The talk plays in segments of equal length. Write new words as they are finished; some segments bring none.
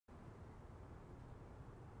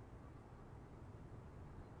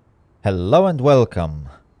Hello and welcome.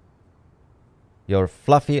 Your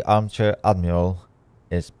fluffy armchair Admiral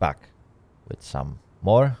is back with some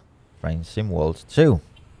more Train Sim World 2.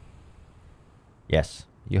 Yes,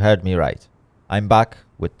 you heard me right. I'm back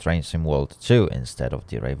with Train Sim World 2 instead of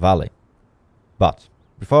Deray Valley. But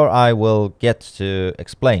before I will get to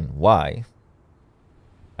explain why,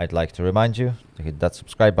 I'd like to remind you to hit that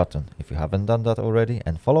subscribe button if you haven't done that already,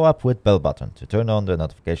 and follow up with bell button to turn on the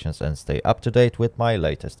notifications and stay up to date with my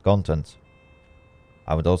latest content.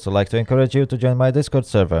 I would also like to encourage you to join my Discord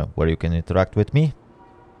server, where you can interact with me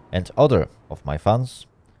and other of my fans,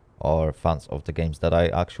 or fans of the games that I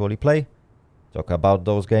actually play, talk about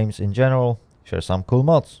those games in general, share some cool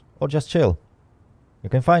mods, or just chill. You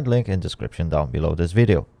can find link in description down below this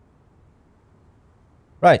video.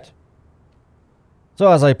 Right. So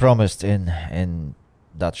as I promised in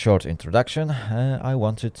that short introduction, I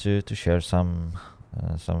wanted to share some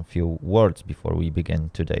few words before we begin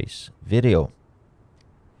today's video.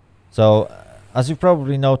 So, as you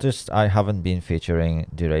probably noticed, I haven't been featuring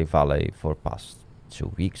Deray Valley for past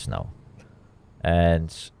 2 weeks now.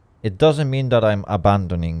 And it doesn't mean that I'm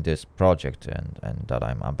abandoning this project and that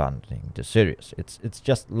I'm abandoning the series. It's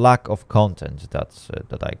just lack of content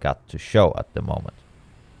that I got to show at the moment.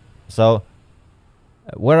 So,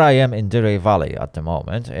 where I am in Deray Valley at the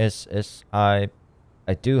moment is I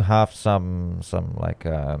do have some like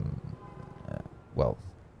well,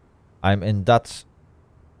 I'm in that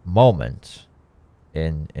moment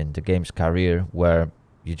in the game's career where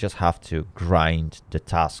you just have to grind the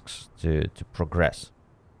tasks to progress,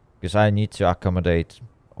 because I need to accommodate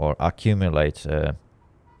or accumulate a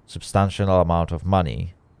substantial amount of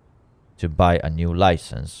money to buy a new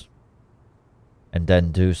license, and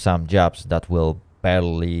then do some jobs that will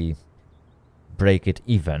barely break it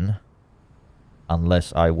even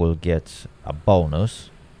unless I will get a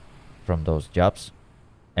bonus from those jobs,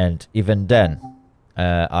 and even then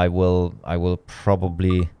I will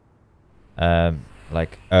probably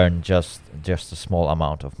like earn just a small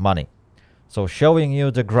amount of money. So showing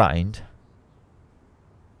you the grind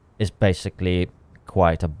is basically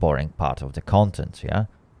quite a boring part of the content, yeah,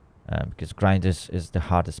 because grind is the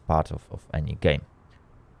hardest part of any game.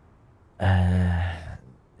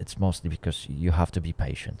 It's mostly because you have to be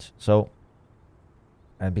patient. So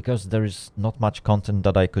because there is not much content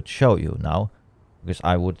that I could show you now, because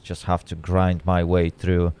I would just have to grind my way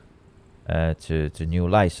through to new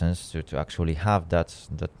license to actually have that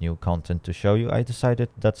new content to show you, I decided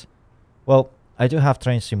that, well, I do have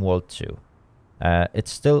Train Sim World 2.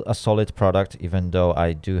 It's still a solid product, even though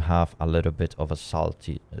I do have a little bit of a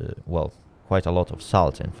salty, well, quite a lot of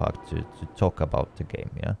salt, in fact, to talk about the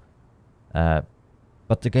game, yeah?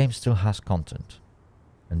 But the game still has content,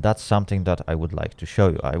 and that's something that I would like to show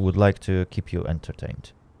you. I would like to keep you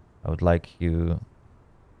entertained. I would like you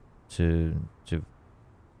to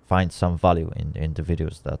find some value in the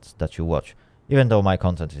videos that you watch, even though my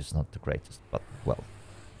content is not the greatest. But, well,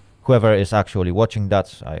 whoever is actually watching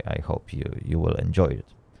that, I hope you will enjoy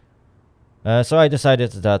it. So I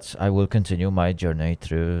decided that I will continue my journey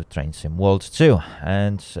through Train Sim World 2.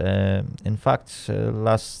 And in fact,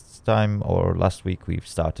 last week we've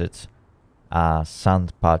started a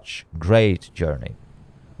Sand Patch Grade journey.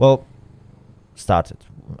 Well, started.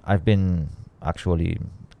 I've been actually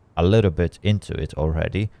a little bit into it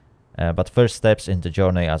already, but first steps in the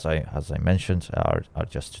journey, as I mentioned, are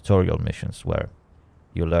just tutorial missions where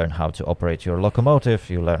you learn how to operate your locomotive,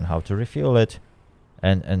 you learn how to refuel it,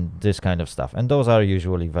 and this kind of stuff. And those are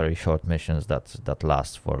usually very short missions that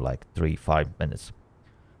last for like 3-5 minutes.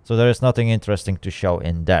 So there is nothing interesting to show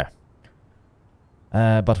in there.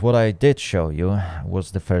 But what I did show you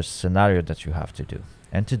was the first scenario that you have to do.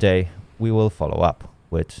 And today we will follow up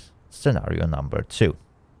with scenario number 2.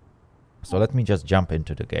 So let me just jump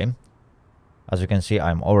into the game. As you can see,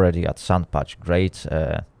 I'm already at Sand Patch Grade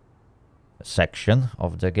section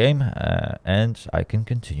of the game, and I can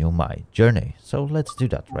continue my journey. So let's do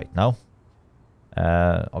that right now.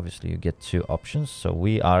 Obviously you get 2 options, so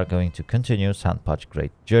we are going to continue Sand Patch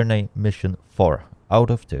Grade journey mission 4 out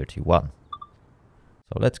of 31.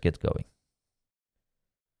 So let's get going.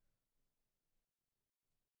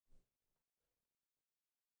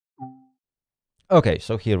 Okay,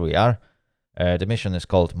 so here we are. The mission is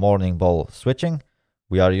called Morning Ball Switching.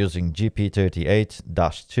 We are using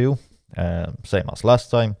GP38-2, same as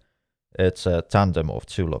last time. It's a tandem of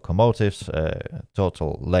 2 locomotives.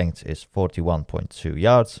 Total length is 41.2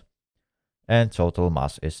 yards, and total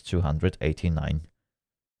mass is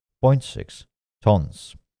 289.6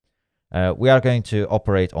 tons. We are going to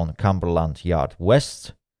operate on Cumberland Yard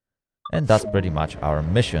West, and that's pretty much our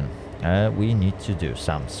mission. we need to do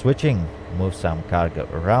some switching, move some cargo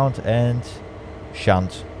around and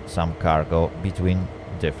shunt some cargo between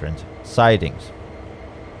different sidings.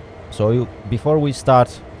 So before we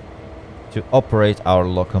start to operate our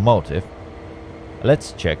locomotive,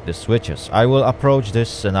 let's check the switches. I will approach this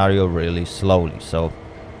scenario really slowly, so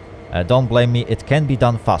don't blame me. It can be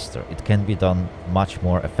done faster, it can be done much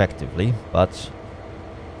more effectively, but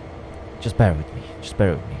just bear with me, just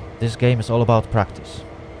bear with me. This game is all about practice.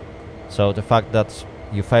 So the fact that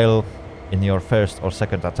you fail in your first or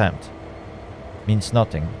second attempt means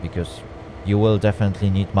nothing, because you will definitely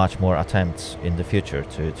need much more attempts in the future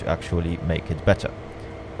to actually make it better.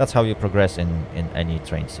 That's how you progress in any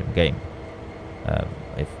train sim game,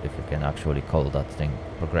 if you can actually call that thing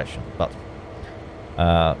progression. But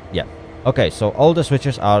yeah, okay, so all the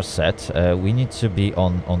switches are set. We need to be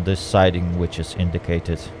on this siding which is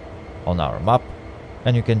indicated on our map,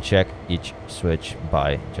 and you can check each switch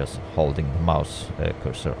by just holding the mouse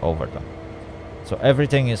cursor over them. So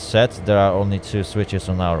everything is set. There are only 2 switches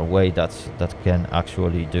on our way that can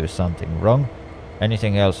actually do something wrong.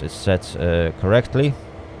 Anything else is set correctly.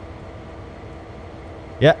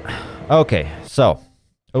 Yeah, okay, so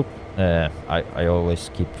I always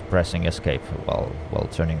keep pressing escape while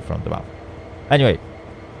turning from the map. Anyway,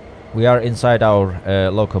 we are inside our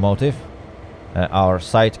locomotive. Our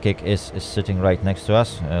sidekick is sitting right next to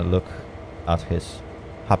us. Look at his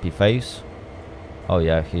happy face. Oh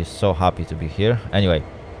yeah, he's so happy to be here. Anyway,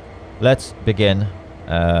 let's begin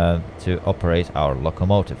to operate our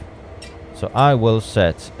locomotive. So I will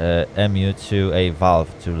set M.2 a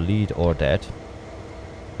valve to lead or dead.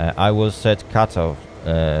 I will set cutout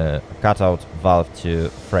valve to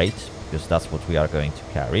freight, because that's what we are going to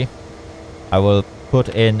carry. I will put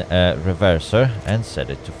in a reverser and set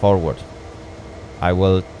it to forward. I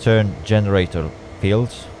will turn generator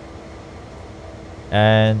fields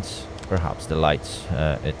and perhaps the lights.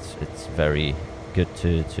 It's very good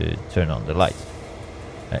to turn on the light.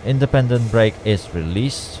 Independent brake is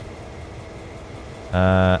released.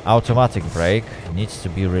 Automatic brake needs to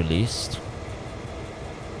be released.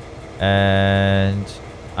 And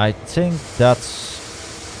I think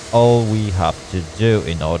that's all we have to do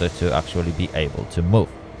in order to actually be able to move.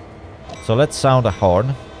 So let's sound a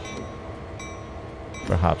horn.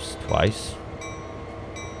 Perhaps twice.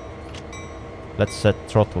 Let's set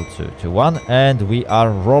throttle to 1 and we are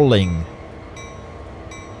rolling.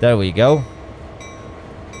 There we go.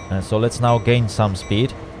 So let's now gain some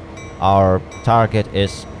speed. Our target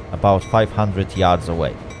is about 500 yards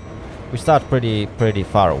away. We start pretty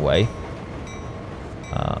far away,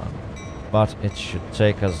 but it should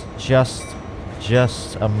take us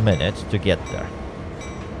just a minute to get there.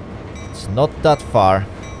 It's not that far,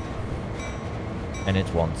 and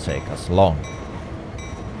it won't take us long.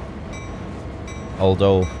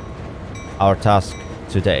 Although our task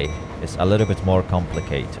today is a little bit more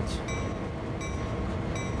complicated,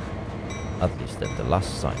 at least than the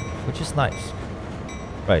last time, which is nice.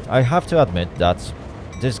 Right, I have to admit that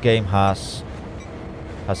this game has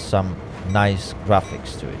some nice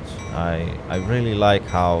graphics to it. I really like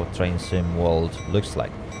how Train Sim World looks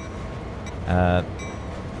like.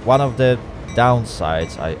 One of the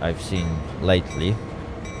downsides I've seen lately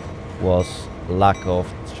was lack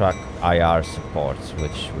of track IR support,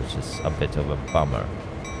 which is a bit of a bummer.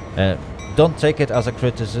 Don't take it as a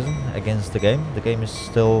criticism against the game. The game is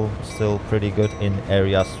still pretty good in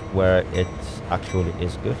areas where it actually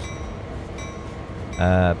is good.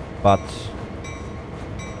 But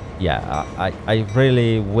yeah, I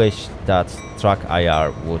really wish that track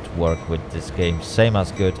IR would work with this game same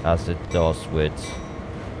as good as it does with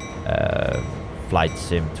Flight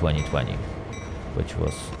Sim 2020, which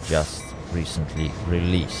was just recently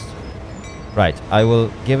released. Right, I will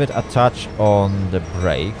give it a touch on the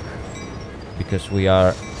brake, because we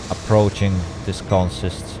are approaching this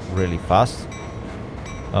consist really fast.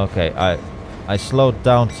 Okay, I slowed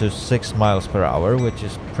down to 6 miles per hour, which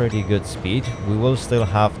is pretty good speed. We will still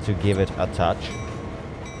have to give it a touch.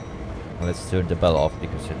 Let's turn the bell off,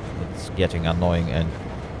 because it's getting annoying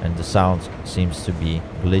and the sound seems to be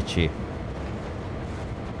glitchy.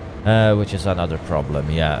 Which is another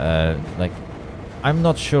problem, yeah. Like, I'm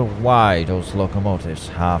not sure why those locomotives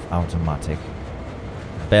have automatic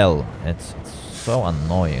bell. It's so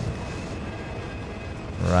annoying.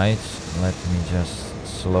 Right, let me just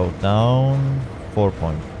slow down.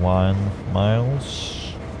 4.1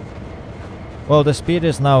 miles. Well, the speed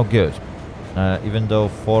is now good, even though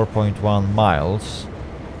 4.1 miles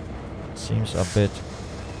seems a bit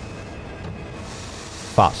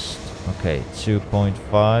fast. Okay, 2.5,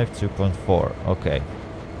 2.4. Okay,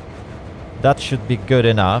 that should be good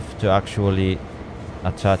enough to actually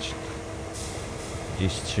attach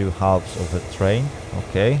these two halves of a train.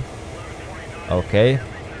 Okay. Okay.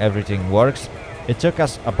 Everything works. It took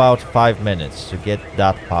us about 5 minutes to get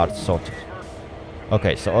that part sorted.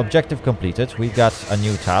 Okay, so objective completed. We got a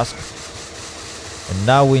new task. And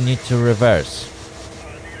now we need to reverse.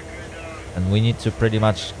 And we need to pretty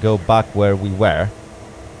much go back where we were.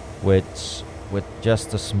 With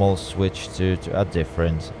just a small switch to a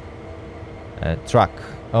different track.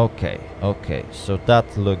 Okay, okay. So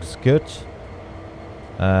that looks good.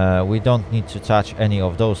 We don't need to touch any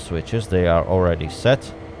of those switches. They are already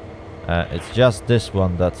set. It's just this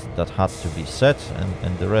one that had to be set,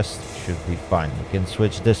 and the rest should be fine. You can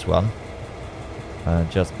switch this one,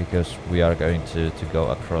 just because we are going to go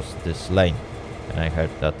across this lane. And I heard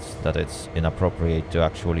that it's inappropriate to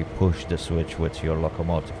actually push the switch with your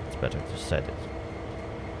locomotive. It's better to set it.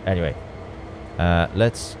 Anyway,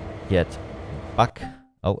 let's get back.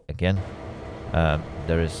 Oh, again,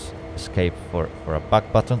 there is escape for a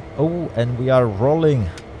back button. Oh, and we are rolling.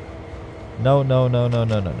 No, no, no, no,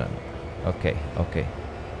 no, no, no. Okay, okay.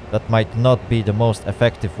 That might not be the most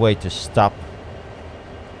effective way to stop.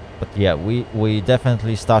 But yeah, we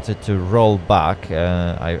definitely started to roll back.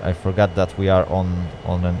 I forgot that we are on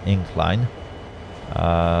an incline.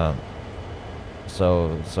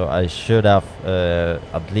 So I should have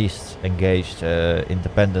at least engaged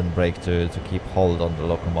independent brake to keep hold on the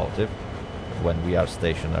locomotive when we are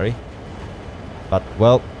stationary. But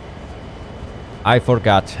well, I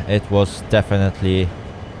forgot. It was definitely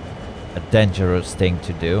a dangerous thing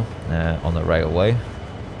to do on a railway.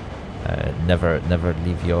 Never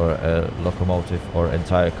leave your locomotive or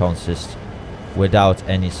entire consist without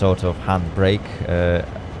any sort of handbrake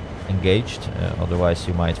engaged. Otherwise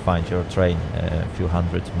you might find your train a few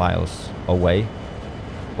hundred miles away.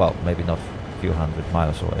 Well, maybe not a few hundred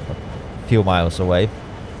miles away, but a few miles away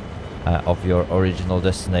of your original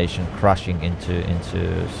destination, crashing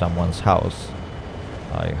into someone's house.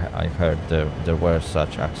 I heard there were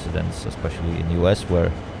such accidents, especially in US,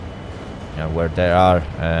 where there are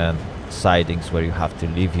sidings where you have to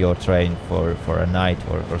leave your train for a night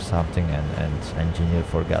or something, and engineer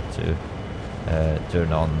forgot to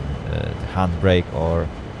turn on the handbrake, or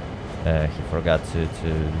he forgot to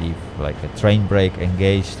leave like a train brake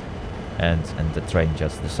engaged, and the train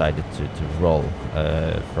just decided to roll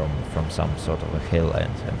from some sort of a hill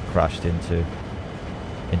and crashed into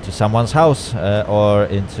someone's house, or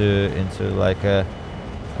into like a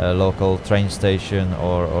local train station,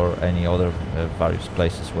 or any other various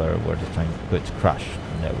places where the train could crash,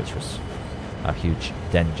 which was a huge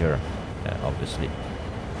danger, obviously,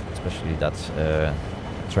 especially that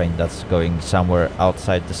train that's going somewhere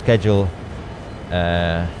outside the schedule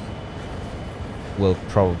will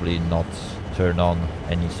probably not turn on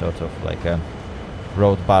any sort of like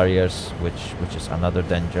road barriers, which is another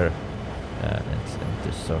danger. And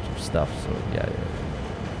this sort of stuff. So yeah,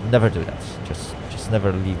 never do that. Just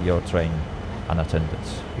never leave your train unattended.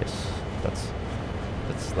 Yes,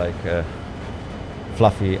 that's like a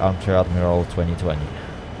fluffy armchair Admiral 2020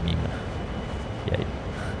 meme. Yeah.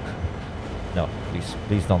 No,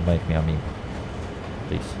 please don't make me a meme.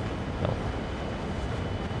 Please, no.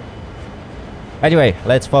 Anyway,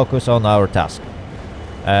 let's focus on our task.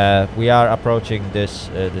 We are approaching this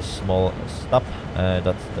small stop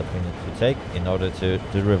that we need to take in order to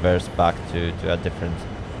reverse back to a different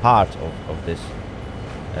part of this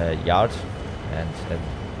yard, and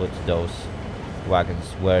put those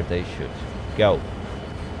wagons where they should go.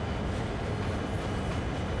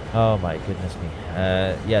 Oh my goodness me.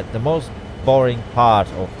 Yeah, the most boring part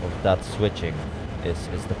of that switching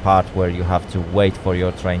is the part where you have to wait for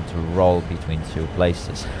your train to roll between two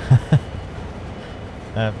places.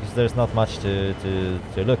 Because there's not much to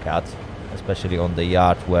look at, especially on the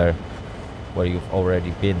yard where you've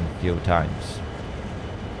already been a few times.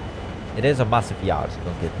 It is a massive yard,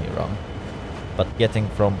 don't get me wrong, but getting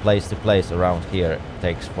from place to place around here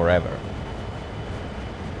takes forever.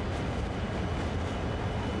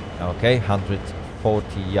 Okay,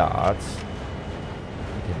 140 yards.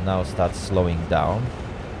 We can now start slowing down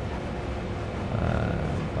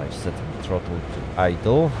by setting the throttle to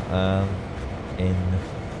idle. In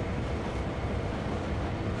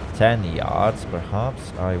 10 yards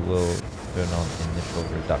perhaps I will turn on initial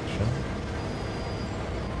reduction.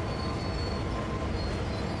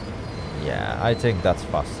 Yeah, I think that's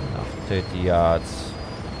fast enough. 30 yards.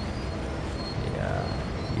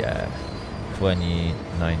 Yeah. 20,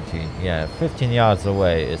 19. Yeah, 15 yards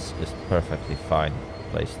away is perfectly fine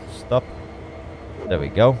place to stop. There we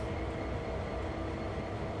go.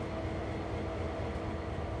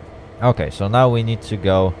 Okay, so now we need to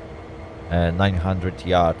go 900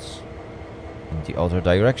 yards in the other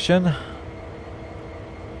direction.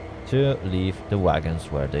 to leave the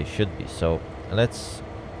wagons where they should be. So let's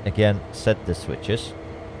again set the switches.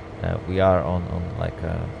 We are on like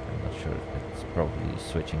I'm not sure, it's probably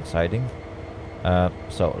switching siding.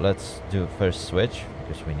 So let's do first switch,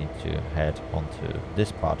 because we need to head onto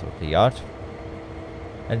this part of the yard.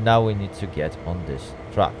 And now we need to get on this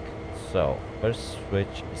track. So first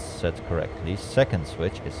switch is set correctly, second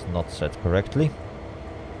switch is not set correctly,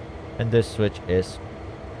 and this switch is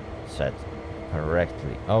set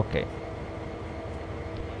correctly. Okay.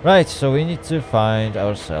 Right, so we need to find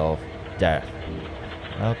ourselves there.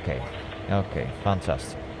 Okay, okay,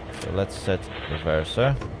 fantastic. So let's set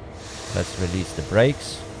reverser. Let's release the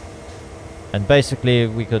brakes. And basically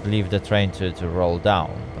we could leave the train to roll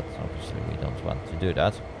down, but obviously we don't want to do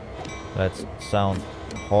that. Let's sound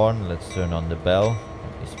horn, let's turn on the bell,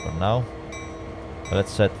 at least for now.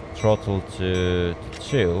 Let's set throttle to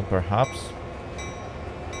 2 perhaps,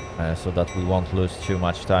 so that we won't lose too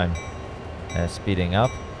much time speeding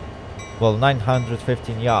up. Well,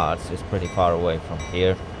 915 yards is pretty far away from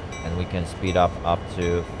here, and we can speed up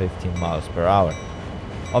to 15 miles per hour.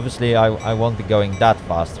 Obviously I won't be going that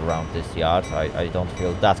fast around this yard. I don't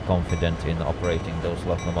feel that confident in operating those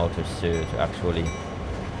locomotives to actually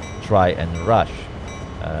try and rush.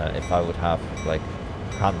 If I would have like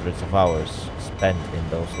hundreds of hours spent in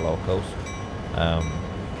those locos,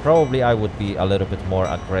 probably I would be a little bit more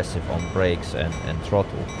aggressive on brakes and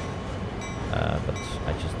throttle. But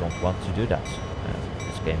I just don't want to do that.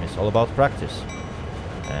 This game is all about practice.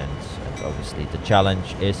 And obviously the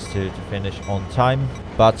challenge is to finish on time,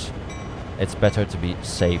 but it's better to be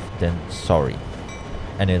safe than sorry.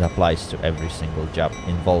 And it applies to every single job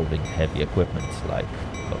involving heavy equipment like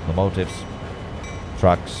locomotives,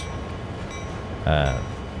 trucks,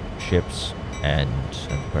 ships, and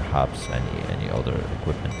perhaps any other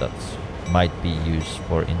equipment that might be used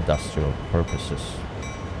for industrial purposes.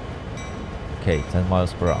 Okay, 10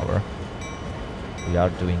 miles per hour. We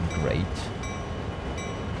are doing great.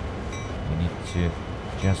 We need to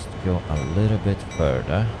just go a little bit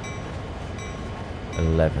further.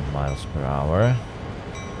 11 miles per hour.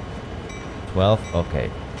 12,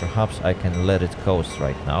 okay. Perhaps I can let it coast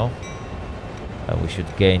right now. We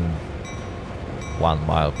should gain 1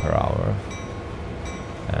 mile per hour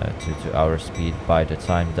to our speed by the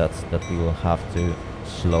time that we will have to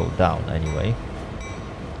slow down anyway.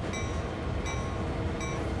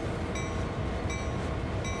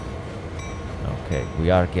 Okay, we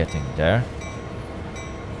are getting there.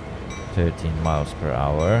 13 miles per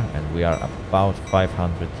hour, and we are about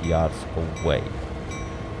 500 yards away.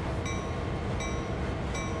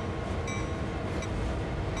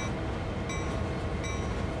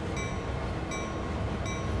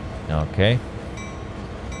 Okay.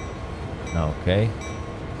 Okay.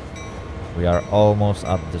 We are almost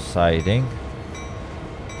at the siding.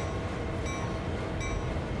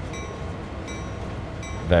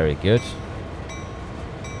 Very good.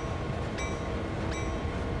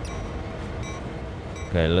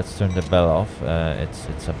 Okay, let's turn the bell off.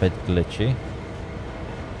 It's a bit glitchy.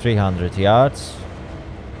 300 yards.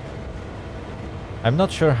 I'm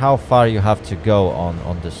not sure how far you have to go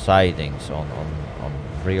on the sidings on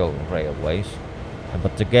real railways,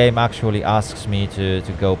 but the game actually asks me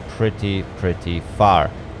to go pretty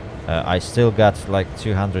far. I still got like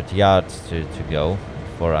 200 yards to go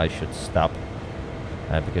before I should stop,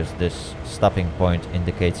 because this stopping point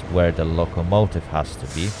indicates where the locomotive has to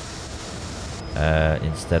be,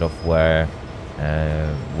 instead of where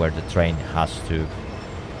the train has to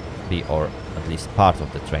be, or at least part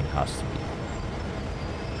of the train has to be.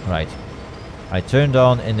 Right. I turned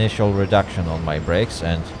on initial reduction on my brakes,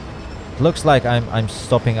 and it looks like I'm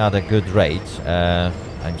stopping at a good rate.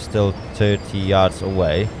 I'm still 30 yards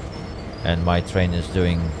away, and my train is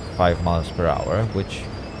doing 5 miles per hour, which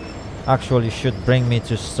actually should bring me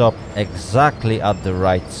to stop exactly at the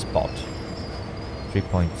right spot.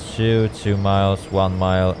 3.2, 2 miles, 1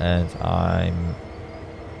 mile, and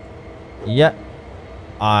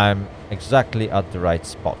I'm exactly at the right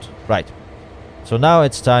spot. Right. So now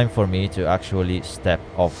it's time for me to actually step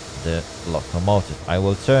off the locomotive. I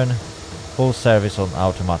will turn full service on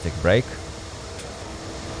automatic brake,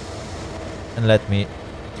 and let me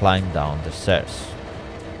climb down the stairs.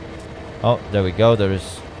 Oh, there we go. There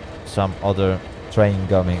is some other train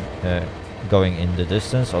going in the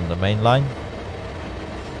distance on the main line.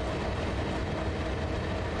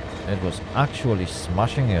 It was actually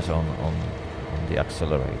smashing it on the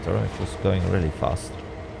accelerator. It was going really fast.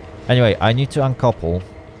 Anyway, I need to uncouple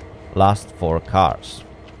last 4 cars.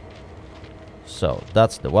 So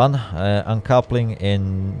that's the one. Uncoupling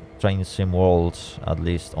in Train Sim World, at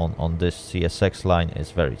least on this CSX line,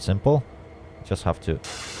 is very simple. Just have to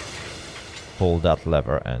pull that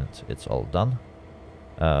lever and it's all done.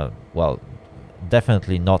 Well,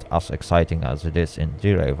 definitely not as exciting as it is in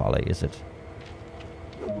Direi Valley, is it?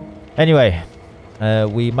 Anyway,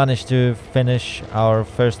 we managed to finish our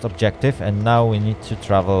first objective, and now we need to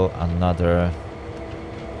travel another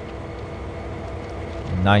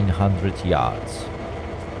 900 yards.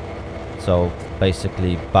 So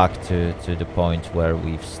basically back to the point where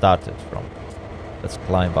we've started from. Let's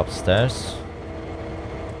climb upstairs.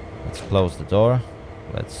 Let's close the door.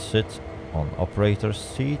 Let's sit on operator's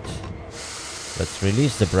seat. Let's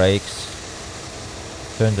release the brakes.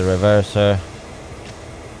 Turn the reverser.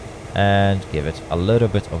 And give it a little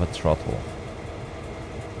bit of a throttle.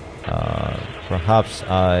 Perhaps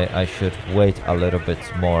I should wait a little bit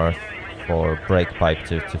more for brake pipe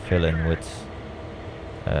to fill in with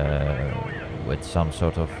some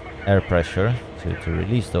sort of air pressure to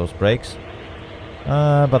release those brakes.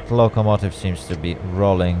 But the locomotive seems to be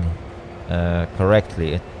rolling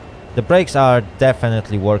correctly. The brakes are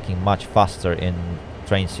definitely working much faster in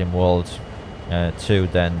Train Sim World 2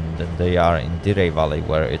 than they are in Direi Valley,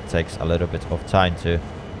 where it takes a little bit of time to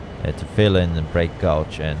fill in the brake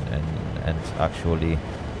gauge and actually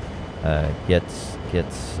get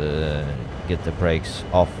the brakes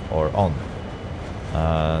off or on.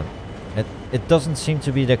 It doesn't seem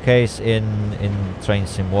to be the case in Train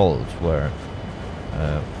Sim World, where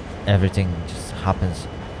everything just happens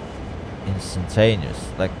instantaneous.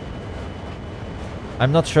 Like,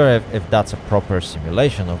 I'm not sure if that's a proper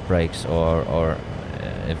simulation of brakes or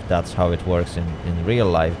if that's how it works in real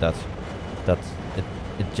life, that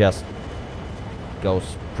it just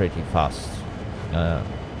goes pretty fast.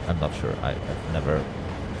 I'm not sure. I've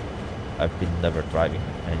been never driving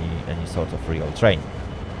any sort of real train.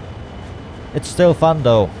 It's still fun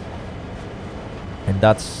though, and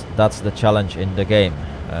that's the challenge in the game.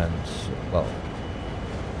 And well,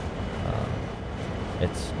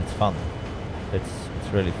 it's fun. It's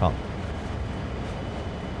really fun.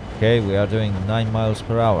 Okay, we are doing 9 miles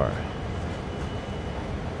per hour.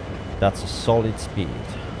 That's a solid speed.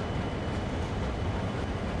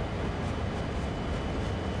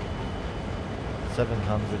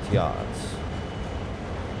 $700 yards.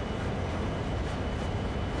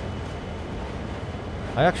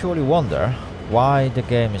 I actually wonder why the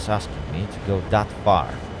game is asking me to go that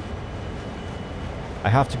far. I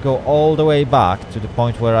have to go all the way back to the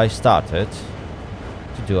point where I started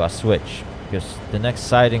to do a switch, because the next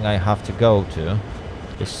siding I have to go to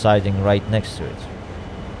is siding right next to it.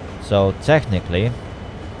 So technically,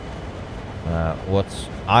 what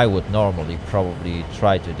I would normally probably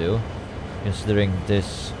try to do, considering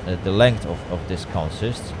this the length of this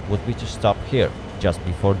consist, would be to stop here just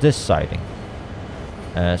before this siding,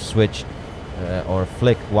 switch or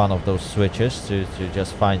flick one of those switches to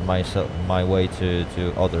just find my way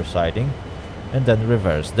to other siding, and then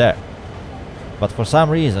reverse there. But for some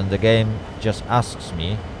reason the game just asks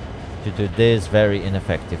me to do this very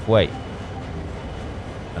ineffective way,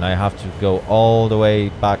 and I have to go all the way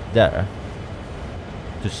back there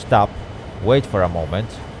to stop, wait for a moment,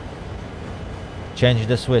 change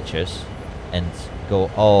the switches, and go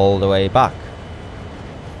all the way back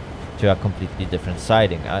to a completely different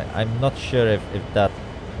siding. I'm not sure if that,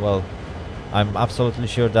 well, I'm absolutely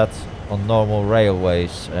sure that on normal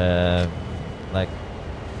railways, like,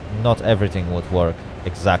 not everything would work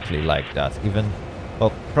exactly like that. Even,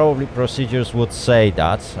 well, probably procedures would say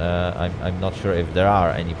that. I'm not sure if there are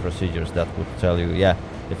any procedures that would tell you, yeah,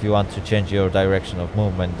 if you want to change your direction of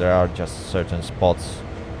movement, there are just certain spots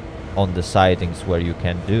on the sidings where you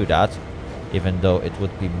can do that, even though it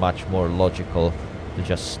would be much more logical to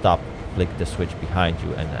just stop, flick the switch behind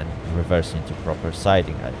you, and reverse into proper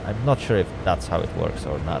siding. I'm not sure if that's how it works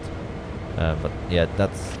or not. But yeah,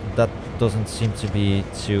 that doesn't seem to be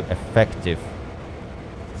too effective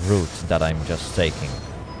route that I'm just taking.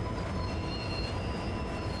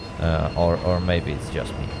 Or maybe it's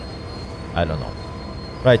just me. I don't know.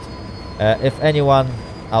 Right. If anyone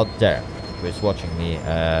out there who is watching me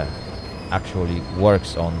actually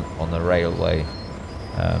works on a railway,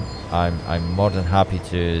 I'm more than happy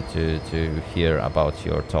to hear about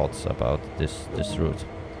your thoughts about this route,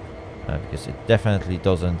 because it definitely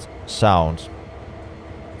doesn't sound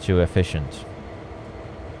too efficient.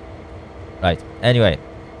 Right, anyway,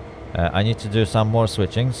 I need to do some more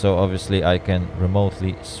switching, so obviously I can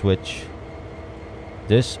remotely switch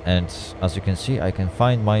this, and as you can see, I can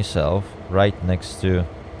find myself right next to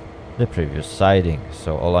the previous siding.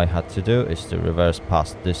 So all I had to do is to reverse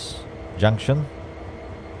past this junction,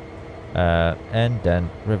 and then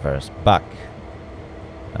reverse back.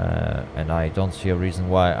 And I don't see a reason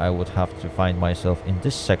why I would have to find myself in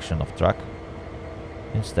this section of track,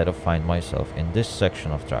 instead of find myself in this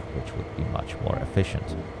section of track, which would be much more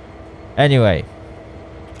efficient. Anyway,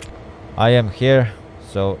 I am here,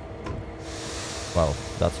 so well,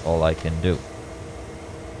 that's all I can do.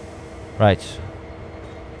 Right,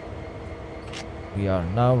 we are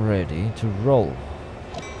now ready to roll.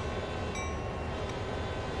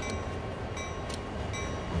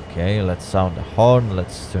 Okay, let's sound the horn,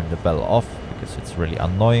 let's turn the bell off because it's really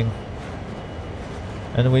annoying.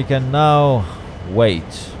 And we can now wait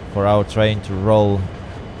for our train to roll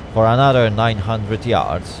for another 900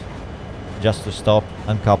 yards, just to stop,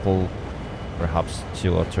 uncouple perhaps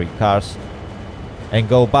 2 or 3 cars and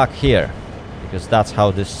go back here, because that's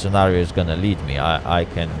how this scenario is gonna lead me. I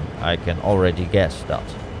can already guess that.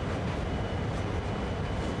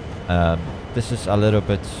 This is a little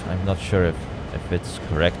bit, I'm not sure if it's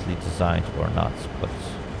correctly designed or not, but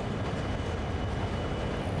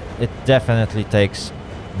it definitely takes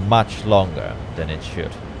much longer than it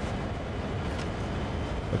should.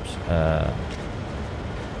 Oops, I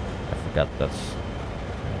forgot that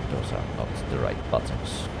those are not the right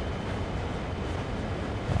buttons.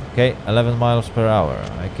 Okay, 11 miles per hour.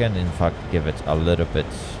 I can in fact give it a little bit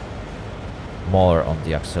more on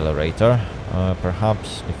the accelerator.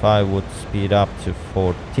 Perhaps if I would speed up to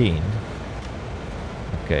 14.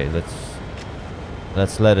 Okay,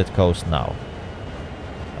 let's let it coast now.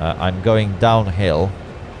 I'm going downhill,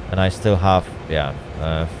 and I still have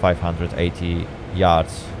 580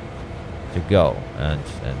 yards to go, and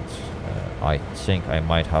I think I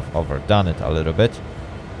might have overdone it a little bit,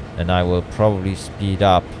 and I will probably speed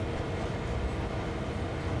up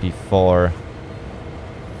before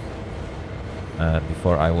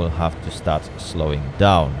I will have to start slowing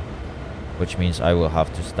down, which means I will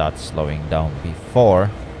have to start slowing down before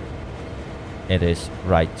it is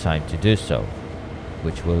right time to do so,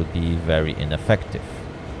 which will be very ineffective.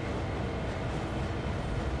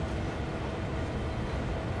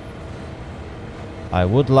 I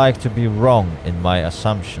would like to be wrong in my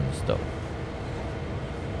assumptions though.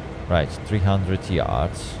 Right, 300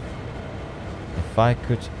 yards. If I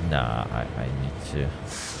could... Nah, I need to...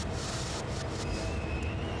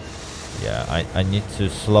 Yeah, I need to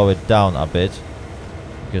slow it down a bit,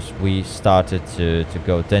 because we started to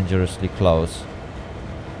go dangerously close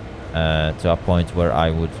to a point where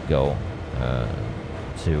I would go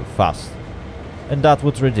too fast. And that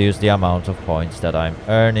would reduce the amount of points that I'm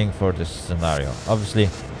earning for this scenario. Obviously,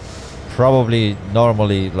 probably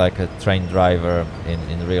normally like a train driver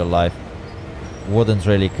in real life wouldn't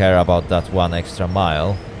really care about that 1 extra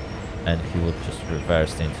mile, and he would just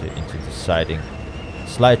reverse into the siding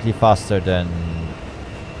slightly faster than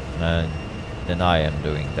I am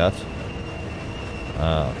doing that.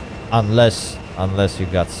 Unless you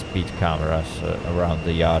got speed cameras around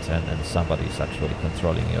the yard and somebody is actually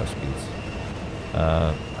controlling your speeds.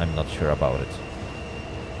 I'm not sure about it.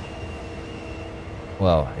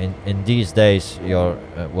 Well, in these days, your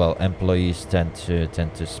employees tend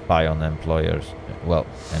to spy on employers. Well,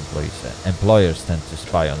 employers tend to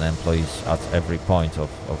spy on employees at every point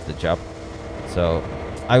of the job. So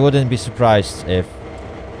I wouldn't be surprised if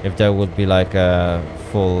there would be like a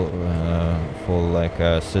full like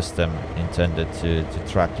a system intended to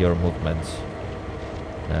track your movements,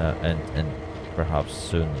 and perhaps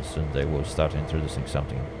soon they will start introducing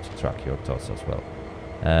something to track your thoughts as well.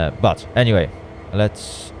 But anyway,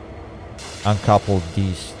 let's uncouple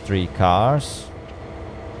these 3 cars,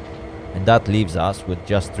 and that leaves us with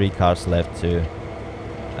just 3 cars left to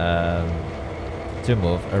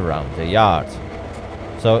move around the yard.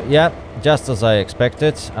 So yeah, just as I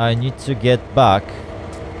expected, I need to get back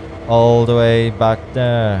all the way back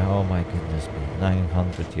there. Oh my goodness me,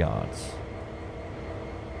 900 yards.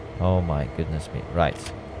 Oh my goodness me. Right,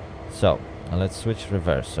 so let's switch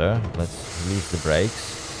reverser, let's release the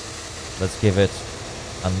brakes, let's give it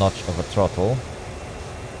a notch of a throttle.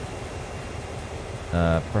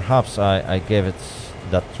 Perhaps I gave it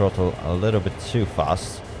that throttle a little bit too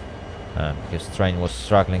fast, because the train was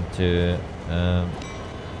struggling to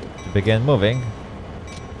begin moving,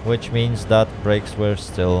 which means that brakes were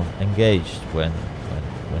still engaged when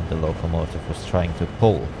the locomotive was trying to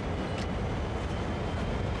pull,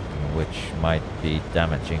 which might be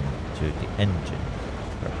damaging to the engine,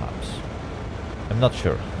 perhaps. I'm not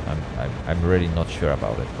sure. I'm really not sure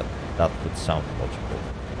about it, but that would sound logical.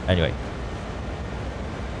 Anyway,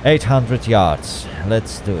 800 yards.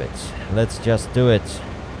 Let's do it. Let's just do it.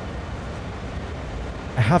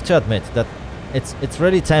 I have to admit that it's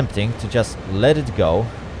really tempting to just let it go,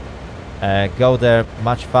 go there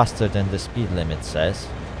much faster than the speed limit says,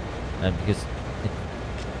 and because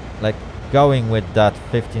like going with that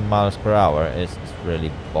 15 miles per hour is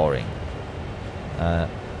really boring.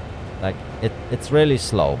 Like it's really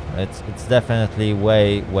slow. It's definitely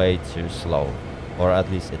way too slow, or at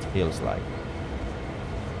least it feels like.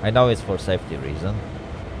 I know it's for safety reason,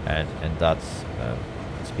 and that's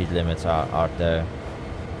speed limits are there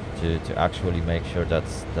to actually make sure that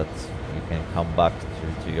you can come back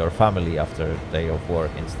to your family after a day of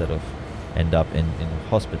work instead of end up in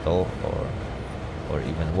hospital or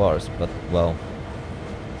even worse. But well,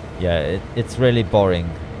 yeah, it's really boring.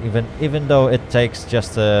 Even though it takes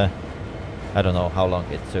just I don't know how long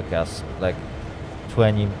it took us, like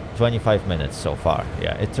 25 minutes so far.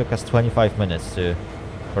 Yeah, it took us 25 minutes to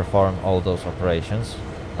perform all those operations,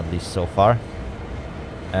 at least so far,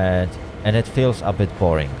 and it feels a bit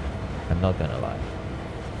boring. I'm not gonna lie.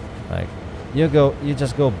 Like you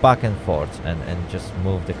just go back and forth and just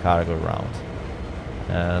move the cargo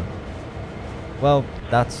around. Well,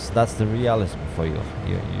 that's the realism for you.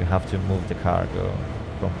 You have to move the cargo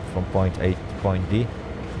from point A to point B.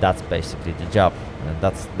 That's basically the job, and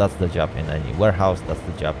that's the job in any warehouse. That's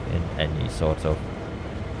the job in any sort of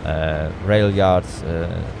rail yards,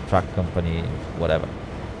 truck company, whatever.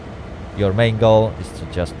 Your main goal is to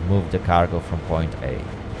just move the cargo from point A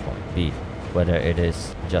to point B, whether it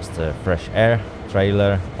is just a fresh air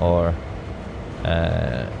trailer or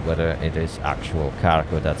whether it is actual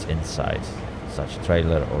cargo that's inside such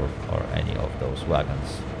trailer or any of those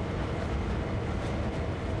wagons.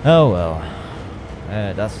 Oh well.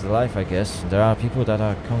 That's the life, I guess. There are people that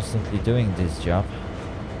are constantly doing this job.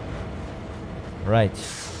 Right.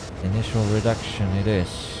 Initial reduction it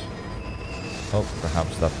is. Oh,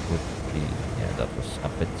 perhaps that would be... Yeah, that was a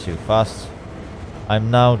bit too fast. I'm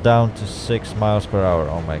now down to 6 miles per hour.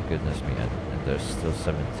 Oh my goodness me, and there's still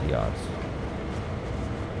 70 yards.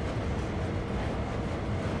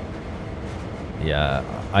 Yeah,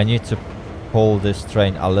 I need to pull this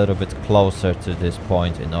train a little bit closer to this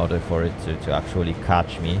point in order for it to actually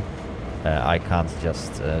catch me. I can't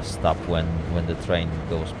just stop when the train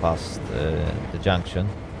goes past the junction.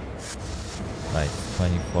 Right,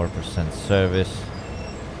 24% service.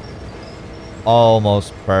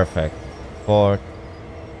 Almost perfect. 4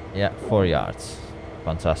 yards.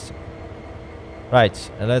 Fantastic.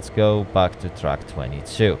 Right, let's go back to track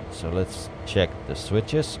 22. So let's check the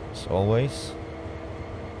switches as always.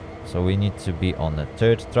 So we need to be on the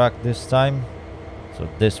 3rd track this time. So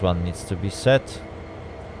this one needs to be set.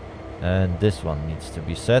 And this one needs to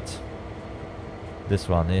be set. This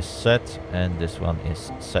one is set. And this one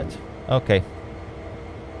is set. Okay.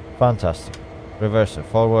 Fantastic. Reverser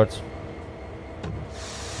forward.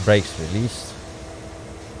 Brakes released.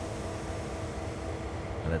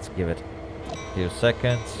 Let's give it a few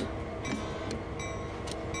seconds.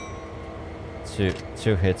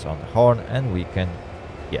 Two hits on the horn and we can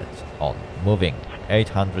get on moving.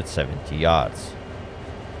 870 yards.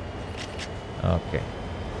 Okay.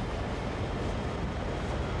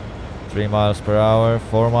 3 miles per hour,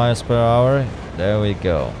 4 miles per hour. There we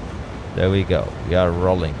go. There we go. We are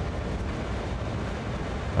rolling.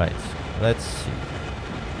 Right. Let's see.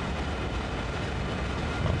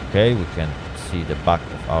 Okay, we can see the back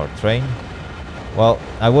of our train. Well,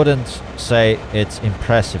 I wouldn't say it's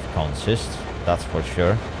impressive consist, that's for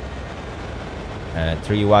sure.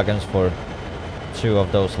 3 wagons for 2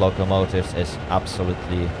 of those locomotives is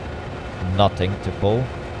absolutely nothing to pull.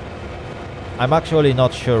 I'm actually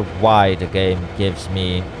not sure why the game gives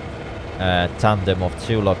me a tandem of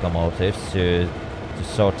 2 locomotives to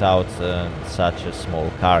sort out such a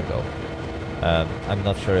small cargo. I'm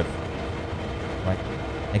not sure if, like,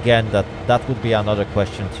 again, that would be another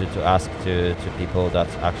question to ask to people that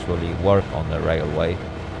actually work on the railway.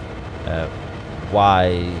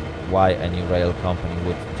 Why any rail company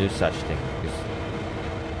would do such thing?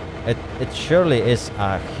 Because it surely is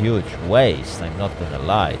a huge waste, I'm not gonna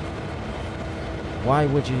lie. Why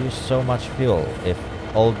would you use so much fuel if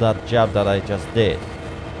all that job that I just did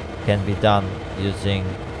can be done using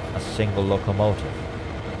a single locomotive?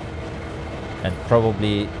 And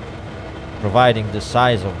probably, providing the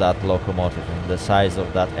size of that locomotive and the size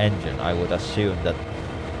of that engine, I would assume that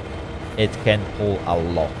it can pull a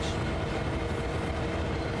lot.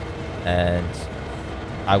 And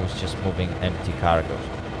I was just moving empty cargoes.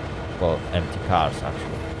 Well, empty cars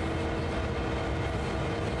actually.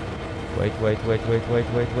 Wait.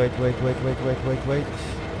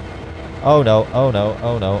 Oh no, oh no,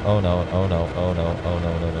 oh no, oh no, oh no, oh no, oh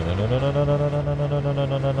no, no, no, no, no, no, no, no,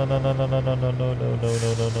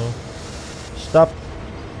 no, no, no. Stop.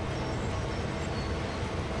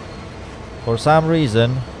 For some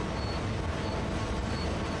reason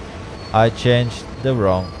I changed the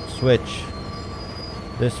wrong switch.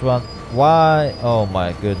 This one Why? Oh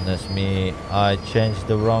my goodness me. I changed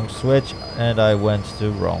the wrong switch and I went the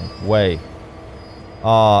wrong way.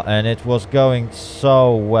 Ah, and it was going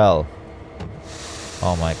so well.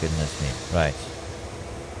 Oh my goodness me. Right.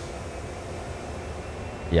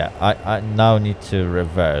 Yeah, I now need to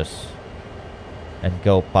reverse and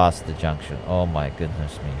go past the junction. Oh my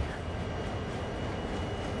goodness me.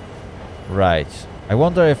 Right. I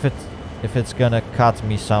wonder if it's gonna cut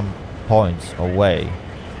me some points away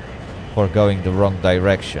for going the wrong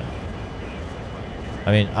direction.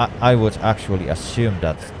 I mean, I would actually assume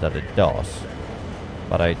that it does,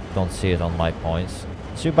 but I don't see it on my points.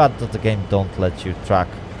 Too bad that the game don't let you track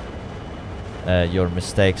your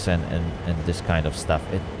mistakes and this kind of stuff.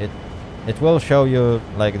 It will show you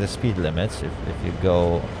like the speed limits if you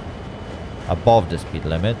go above the speed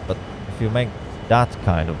limit, but if you make that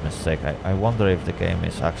kind of mistake, I wonder if the game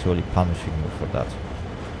is actually punishing you for that.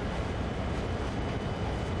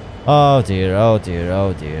 Oh dear, oh dear,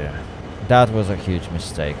 oh dear. That was a huge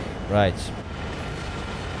mistake. Right.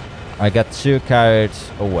 I got too carried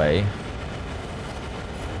away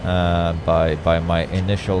by my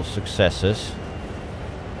initial successes.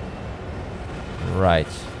 Right.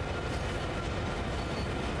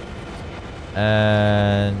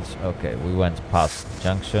 And okay, we went past the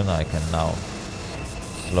junction. I can now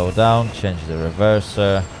slow down, change the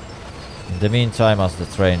reverser. In the meantime, as the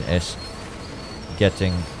train is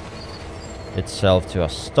getting itself to a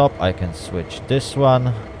stop, I can switch this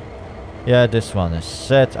one. Yeah, this one is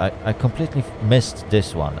set. I completely missed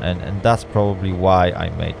this one, and that's probably why I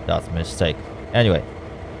made that mistake. Anyway,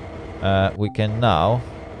 we can now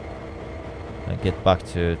get back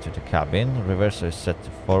to the cabin. Reverser is set to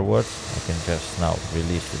forward. I can just now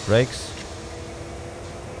release the brakes.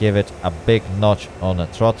 Give it a big notch on the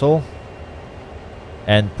throttle.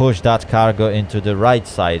 And push that cargo into the right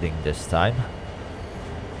siding this time.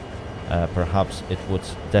 Perhaps it would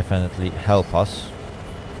definitely help us.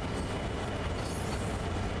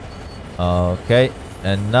 Okay,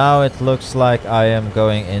 and now it looks like I am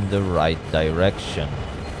going in the right direction.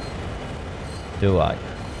 Do I?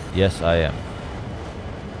 Yes, I am.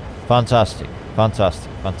 Fantastic,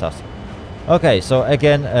 fantastic, fantastic. Okay, so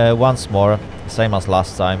again, once more, same as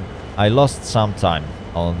last time, I lost some time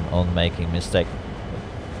on making mistake.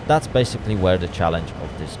 That's basically where the challenge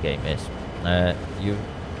of this game is. You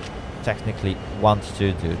technically want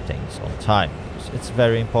to do things on time. It's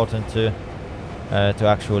very important to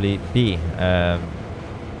actually be at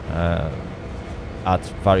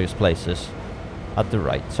various places at the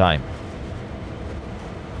right time.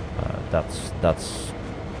 That's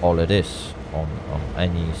all it is on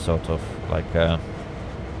any sort of like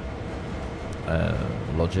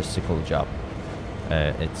logistical job.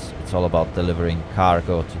 It's all about delivering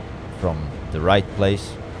cargo from the right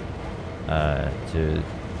place to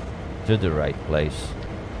the right place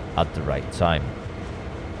at the right time.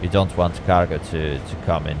 You don't want cargo to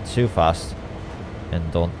come in too fast, and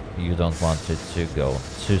you don't want it to go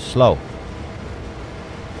too slow.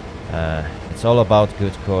 It's all about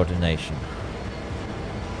good coordination,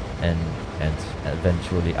 and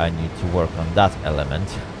eventually I need to work on that element.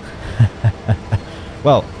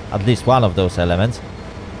 Well, at least one of those elements,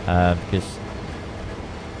 because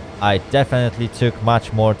I definitely took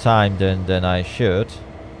much more time than I should.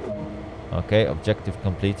 Okay, objective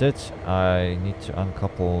completed. I need to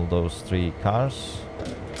uncouple those 3 cars.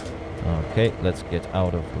 Okay, let's get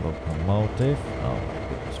out of the locomotive. Oh my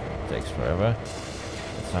goodness, it takes forever.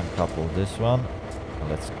 Let's uncouple this one.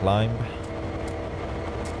 Let's climb.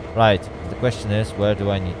 Right, the question is, where do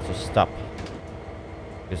I need to stop?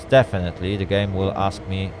 Because definitely the game will ask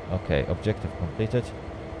me, okay, objective completed.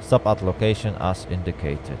 Stop at location as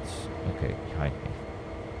indicated. Okay, behind me.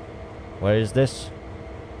 Where is this?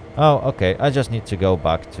 Oh, okay, I just need to go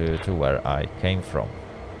back to where I came from.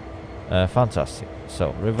 Fantastic.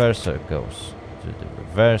 So, reverser goes to the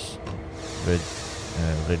reverse.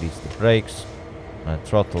 Release the brakes.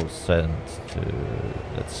 Throttle send to...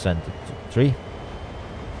 let's send it to 3.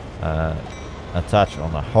 Attach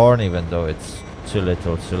on a horn, even though it's too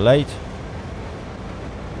little too late.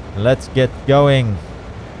 Let's get going.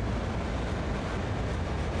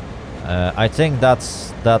 I think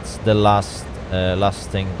that's the last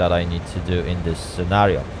thing that I need to do in this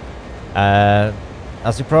scenario.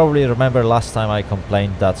 As you probably remember, last time I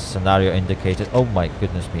complained that scenario indicated... oh my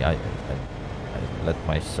goodness me, I let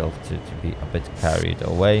myself to be a bit carried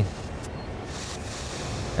away,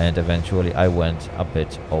 and eventually I went a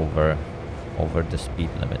bit over the speed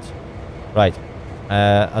limit. Right,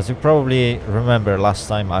 as you probably remember, last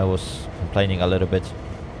time I was complaining a little bit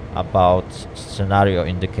about scenario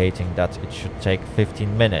indicating that it should take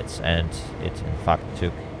 15 minutes, and it in fact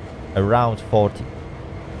took around 40.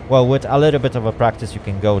 Well, with a little bit of a practice, you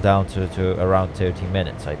can go down to around 30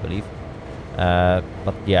 minutes, I believe.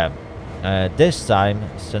 But yeah, this time,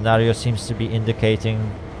 scenario seems to be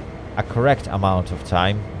indicating a correct amount of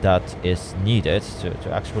time that is needed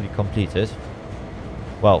to actually complete it.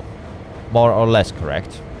 Well, more or less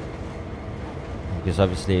correct. Because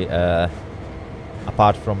obviously,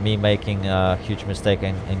 apart from me making a huge mistake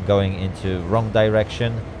and going into wrong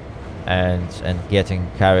direction and getting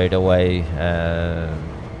carried away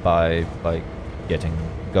by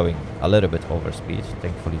going a little bit over speed,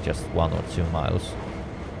 thankfully just 1 or 2 miles.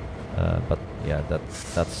 But yeah,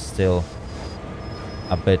 that's still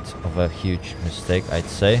a bit of a huge mistake, I'd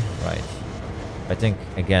say. Right. I think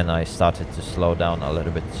again I started to slow down a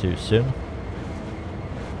little bit too soon.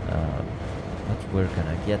 But we're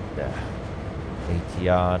gonna get there. 80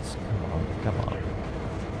 yards. Come on, come on.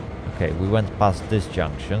 Okay, we went past this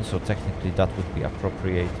junction, so technically that would be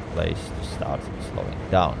appropriate place to start slowing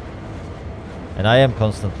down. And I am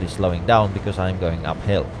constantly slowing down because I'm going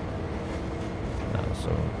uphill.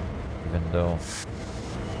 So even though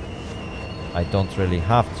I don't really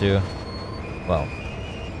have to, well,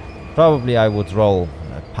 probably I would roll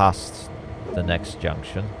past the next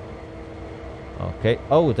junction. Okay.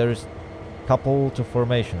 Oh, there is couple to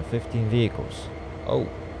formation, 15 vehicles. Oh,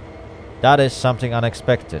 that is something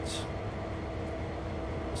unexpected.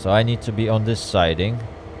 So I need to be on this siding.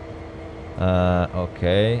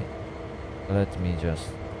 Okay. Let me just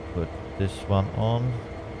put this one on.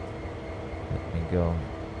 Let me go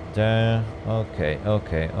there. Okay,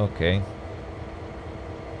 okay, okay.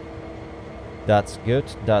 That's good,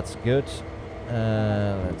 that's good.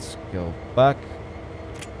 Let's go back.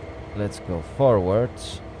 Let's go forward.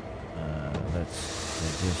 Let's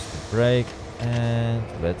reduce the brake and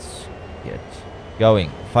let's get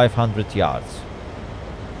going. 500 yards.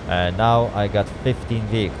 Now I got 15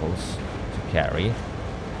 vehicles to carry.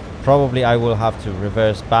 Probably I will have to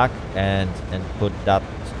reverse back and put that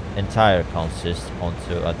entire consist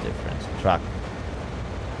onto a different track.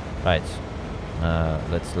 Right.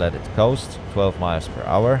 Let's let it coast. 12 miles per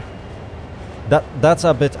hour. That's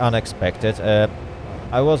a bit unexpected.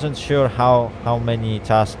 I wasn't sure how many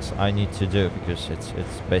tasks I need to do because it's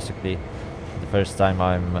basically the first time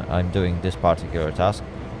I'm doing this particular task.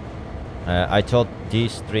 I thought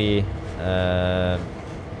these three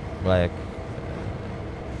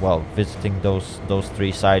well, visiting those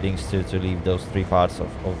three sidings to leave those three parts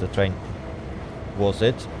of the train was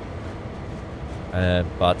it,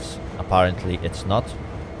 but apparently it's not.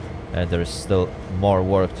 There is still more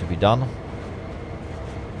work to be done.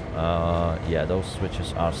 Yeah, those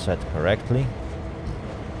switches are set correctly.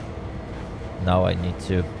 Now I need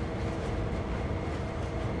to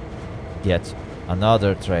get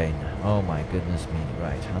another train. Oh my goodness me.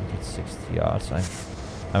 Right, 160 yards.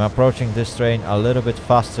 I'm approaching this train a little bit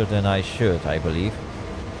faster than I should, I believe.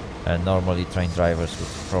 And normally train drivers would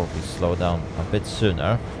probably slow down a bit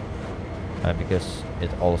sooner, because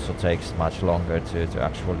it also takes much longer to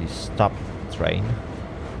actually stop the train.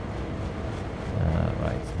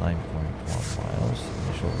 Right, 9.1 miles,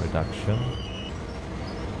 initial reduction.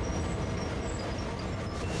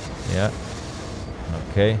 Yeah,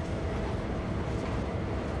 okay.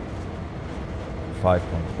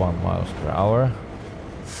 5.1 miles per hour.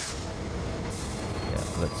 Yeah,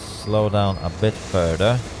 let's slow down a bit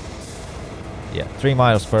further. Yeah, 3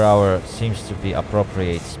 miles per hour seems to be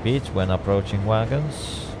appropriate speed when approaching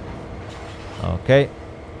wagons. Okay,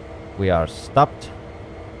 we are stopped.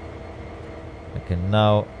 I can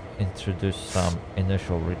now introduce some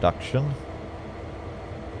initial reduction.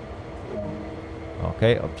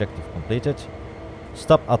 Okay, objective completed.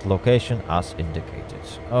 Stop at location as indicated.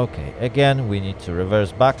 Okay, again we need to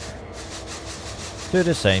reverse back to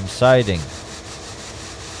the same siding.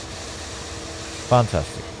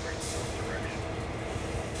 Fantastic.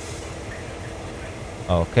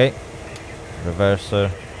 Okay, reverser,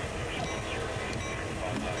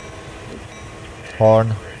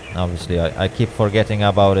 horn. Obviously I keep forgetting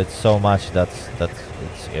about it so much that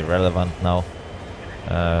it's irrelevant now,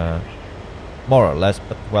 more or less,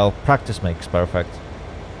 but well, practice makes perfect.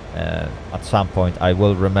 At some point I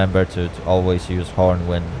will remember to always use horn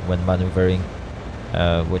when maneuvering,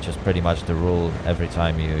 which is pretty much the rule every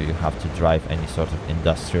time you have to drive any sort of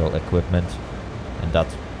industrial equipment, and that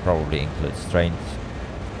probably includes trains.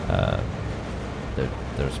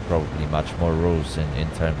 There's probably much more rules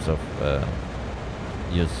in terms of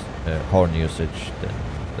horn usage than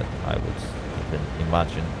I would even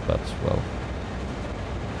imagine, but well,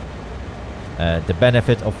 the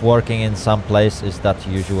benefit of working in some place is that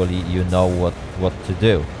usually you know what to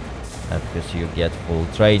do. because you get full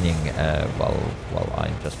training while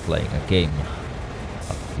I'm just playing a game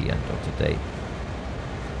at the end of the day.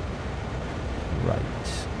 Right.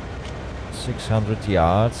 600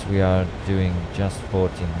 yards, we are doing just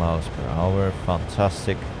 14 miles per hour,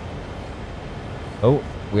 fantastic. Oh,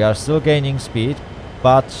 we are still gaining speed,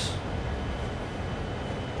 but...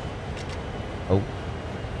 Oh,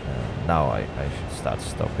 now I should start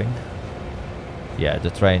stopping. Yeah, the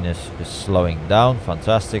train is slowing down,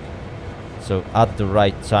 fantastic. So at the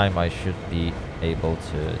right time I should be able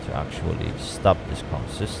to actually stop this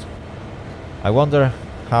consist. I wonder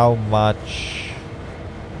how much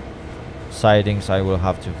sidings I will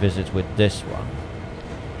have to visit with this one.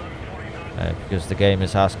 Because the game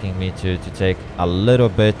is asking me to take a little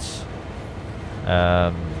bit,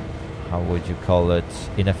 how would you call it,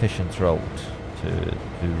 inefficient road to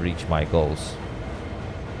reach my goals.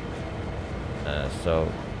 So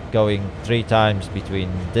going 3 times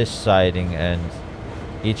between this siding and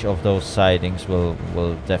each of those sidings will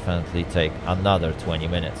definitely take another 20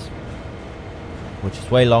 minutes, which is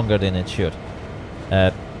way longer than it should.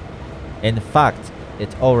 In fact,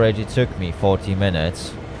 it already took me 40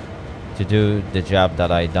 minutes to do the job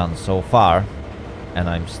that I done so far, and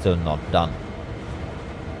I'm still not done.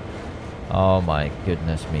 Oh my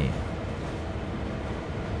goodness me.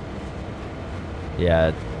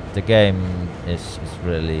 Yeah, the game is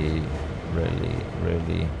really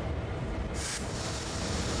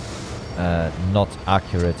not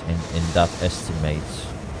accurate in that estimate.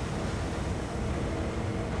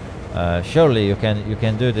 Surely you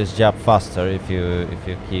can do this job faster if you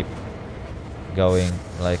keep going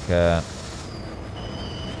like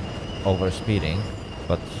over speeding,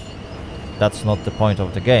 but that's not the point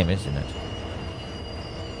of the game, isn't it?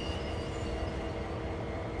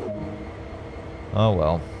 Oh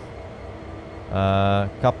well.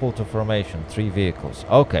 Couple to formation, 3 vehicles.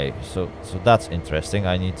 Okay, so that's interesting.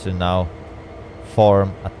 I need to now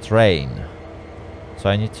form a train. So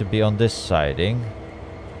I need to be on this siding.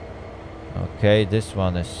 Okay, this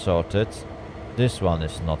one is sorted. This one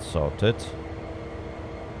is not sorted.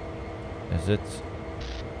 Is it?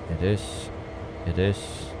 It is. It is.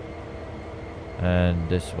 And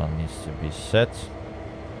this one needs to be set.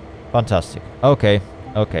 Fantastic. Okay,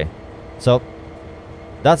 okay. So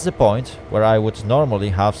that's the point where I would normally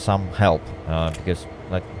have some help, because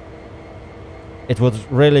like it would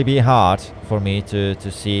really be hard for me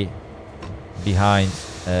to see behind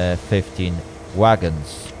 15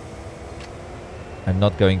 wagons. I'm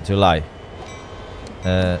not going to lie.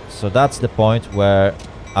 So that's the point where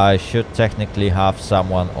I should technically have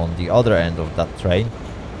someone on the other end of that train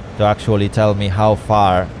to actually tell me how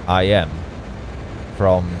far I am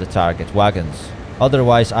from the target wagons.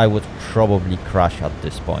 Otherwise I would probably crash at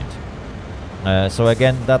this point. So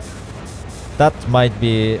again, that might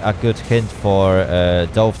be a good hint for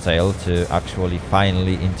Dovetail to actually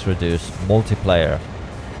finally introduce multiplayer.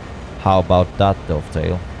 How about that,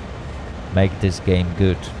 Dovetail? Make this game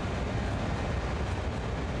good.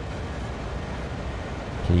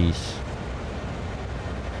 Please.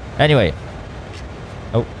 Anyway.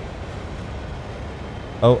 Oh.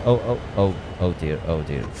 Oh dear,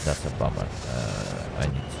 that's a bummer. I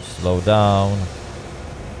need to slow down.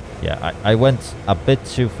 Yeah, I went a bit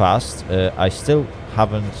too fast. I still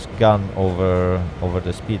haven't gone over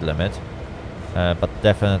the speed limit, but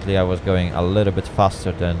definitely I was going a little bit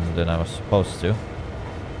faster than I was supposed to.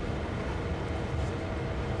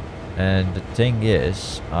 And the thing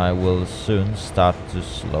is, I will soon start to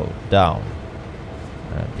slow down,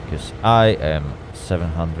 because I am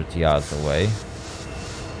 700 yards away.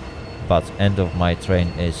 But end of my train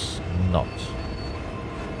is not,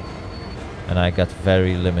 and I got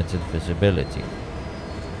very limited visibility.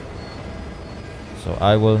 So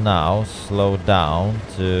I will now slow down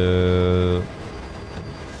to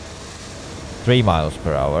 3 miles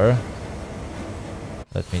per hour.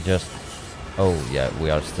 Let me just... Oh yeah, we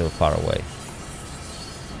are still far away.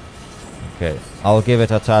 Okay, I'll give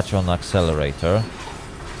it a touch on accelerator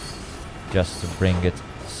just to bring it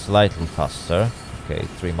slightly faster. Okay,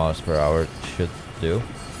 3 miles per hour should do.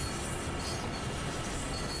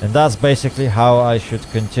 And that's basically how I should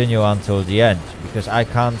continue until the end, because I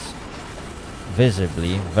can't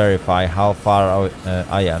visibly verify how far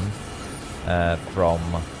I am from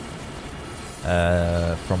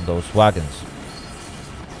those wagons.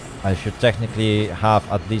 I should technically have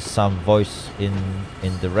at least some voice in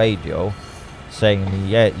the radio saying me,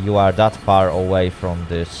 yeah, you are that far away from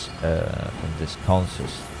this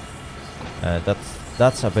consist.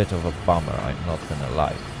 That's a bit of a bummer, I'm not gonna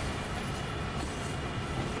lie.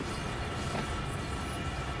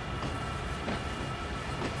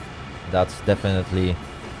 That's definitely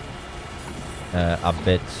a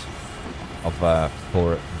bit of a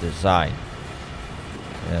poor design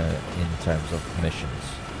in terms of missions.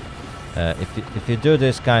 If you do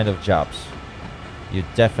this kind of jobs, you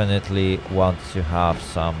definitely want to have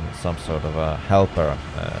some sort of a helper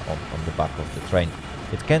on the back of the train.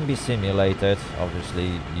 It can be simulated.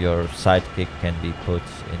 Obviously, your sidekick can be put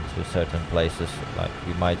into certain places. Like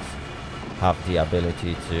you might have the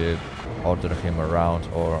ability to order him around,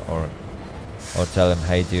 or tell him,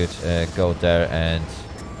 hey dude, go there and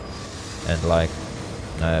like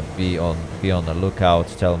be on the lookout.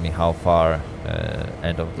 Tell me how far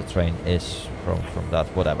end of the train is from that,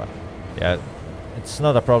 whatever. Yeah, it's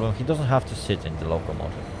not a problem. He doesn't have to sit in the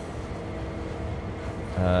locomotive.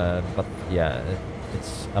 But yeah,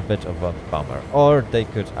 it's a bit of a bummer. Or they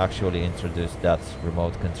could actually introduce that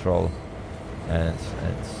remote control and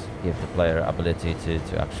give the player ability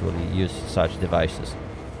to actually use such devices,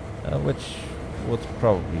 which would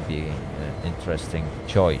probably be an interesting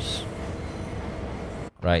choice.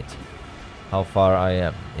 Right, how far I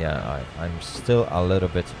am? Yeah, I'm still a little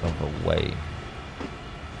bit of a way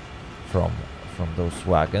from those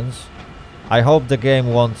wagons. I hope the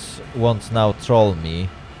game won't now troll me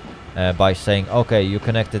by saying, okay, you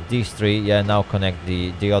connected these three, yeah, now connect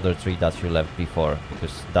the other three that you left before,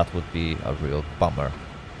 because that would be a real bummer.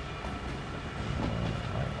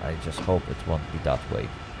 I just hope it won't be that way.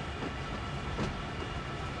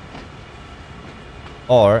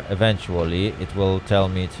 Or eventually it will tell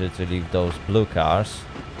me to leave those blue cars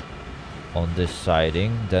on this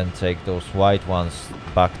siding, then take those white ones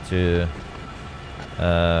back to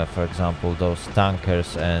for example those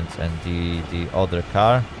tankers and the other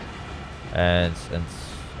car, and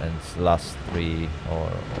last three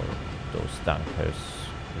or those tankers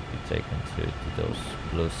would be taken to those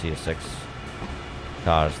blue CSX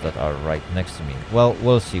cars that are right next to me. Well,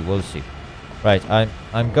 we'll see. Right,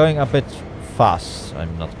 I'm going a bit fast,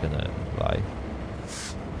 I'm not gonna lie.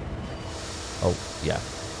 Oh yeah,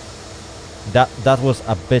 that was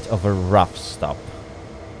a bit of a rough stop.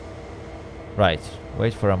 Right,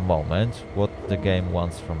 wait for a moment. What the game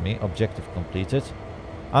wants from me. Objective completed.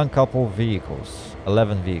 Uncouple vehicles.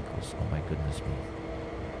 11 vehicles. Oh my goodness me.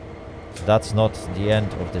 That's not the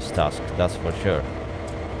end of this task, that's for sure.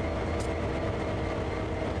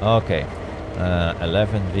 Okay,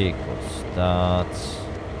 11 vehicles. That's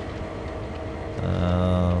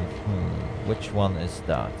which one is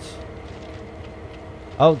that?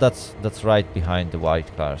 Oh, that's right behind the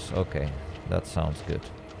white cars. Okay, that sounds good.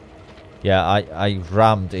 Yeah, I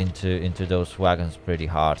rammed into those wagons pretty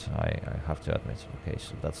hard, I have to admit. Okay,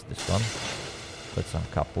 so that's this one. Let's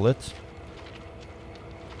uncouple it.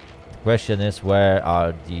 The question is, where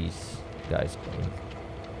are these guys going?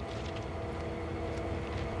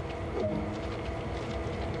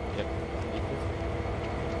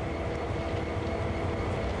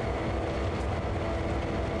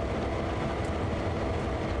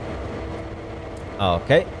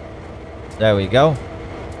 Okay, there we go.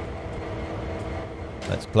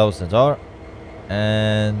 Let's close the door.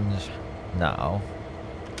 And now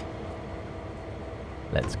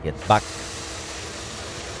let's get back.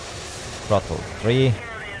 Throttle 3.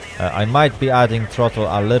 I might be adding throttle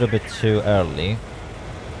a little bit too early,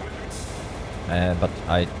 but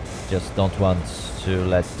I just don't want to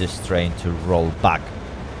let this train to roll back,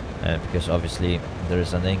 because obviously there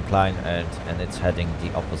is an incline and it's heading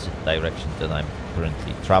the opposite direction that I'm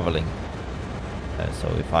currently traveling. So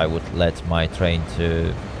if I would let my train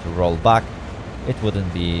to roll back, it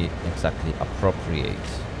wouldn't be exactly appropriate.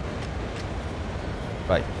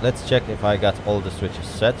 Right, let's check if I got all the switches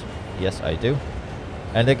set. Yes, I do.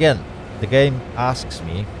 And again, the game asks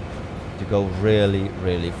me to go really,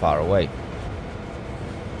 really far away,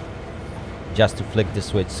 just to flick the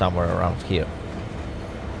switch somewhere around here.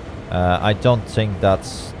 I don't think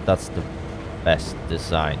that's the best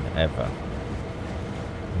design ever.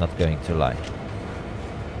 Not going to lie.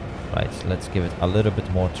 Right, let's give it a little bit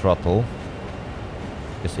more throttle,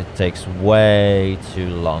 because it takes way too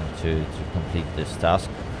long to complete this task.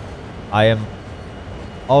 I am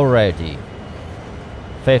already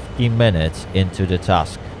 50 minutes into the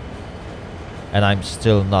task and I'm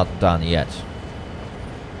still not done yet.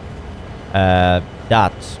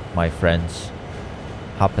 That, my friends,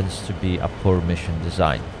 happens to be a poor mission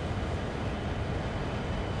design.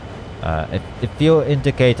 If you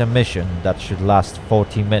indicate a mission that should last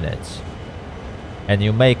 40 minutes and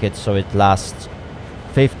you make it so it lasts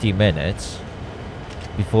 50 minutes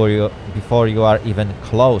before you are even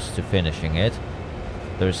close to finishing it,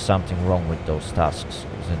 there's something wrong with those tasks,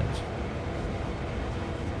 isn't it?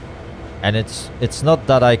 And it's not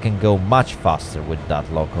that I can go much faster with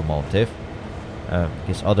that locomotive.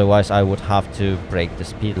 because otherwise I would have to break the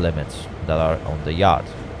speed limits that are on the yard.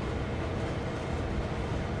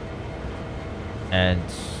 And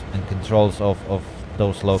controls of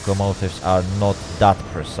those locomotives are not that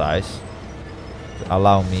precise to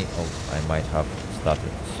allow me... Oh, I might have started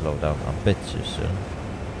to slow down a bit too soon.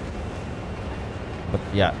 But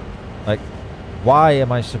yeah, like, why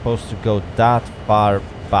am I supposed to go that far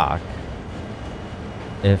back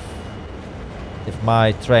if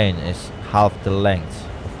my train is half the length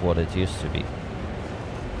of what it used to be?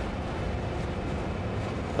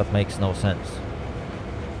 That makes no sense.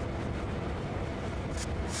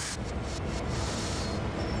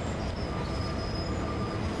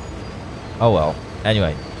 Oh well,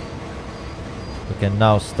 anyway. We can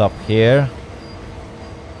now stop here.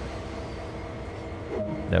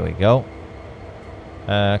 There we go.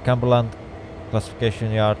 Cumberland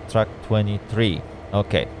Classification Yard, track 23.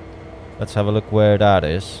 Okay, let's have a look where that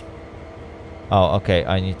is. Oh, okay,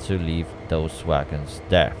 I need to leave those wagons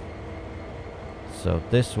there. So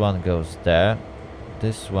this one goes there.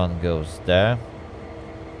 This one goes there.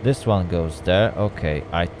 This one goes there. Okay,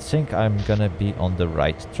 I think I'm gonna be on the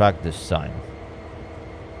right track this time.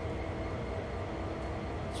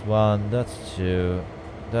 That's one, that's two,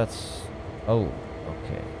 that's... Oh,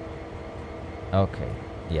 okay. Okay,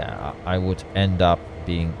 yeah, I would end up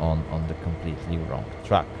being on the completely wrong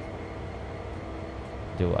track.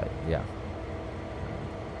 Do I? Yeah.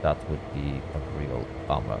 That would be a real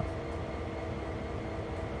bummer.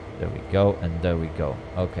 There we go, and there we go.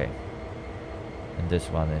 Okay. And this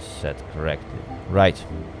one is set correctly. Right.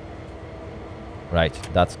 Right,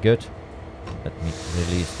 that's good. Let me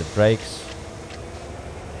release the brakes.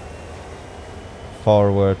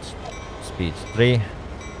 Forward, speed 3.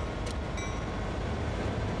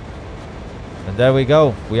 And there we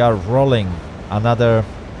go. We are rolling another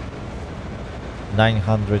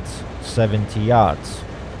 970 yards.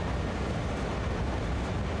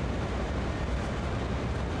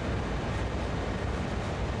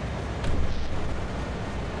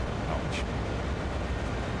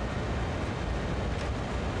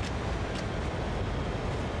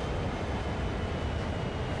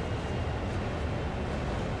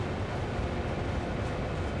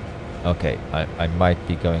 Okay, I might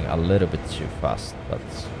be going a little bit too fast, but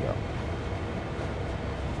yeah.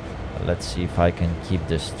 Let's see if I can keep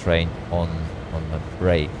this train on the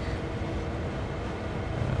brake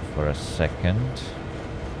for a second.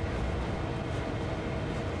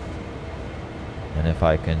 And if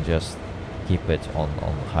I can just keep it on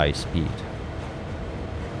high speed.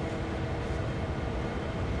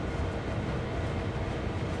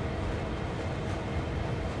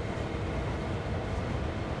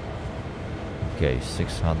 Okay,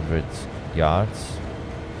 600 yards.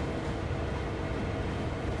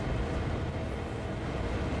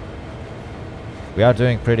 We are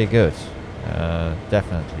doing pretty good.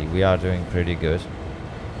 Definitely, we are doing pretty good.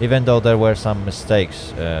 Even though there were some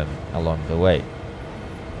mistakes along the way.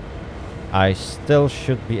 I still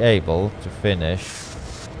should be able to finish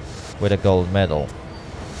with a gold medal.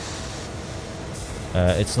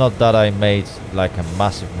 It's not that I made like a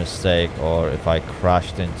massive mistake or if I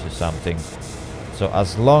crashed into something. So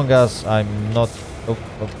as long as I'm not... Oh,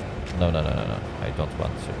 no, I don't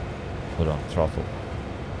want to put on throttle.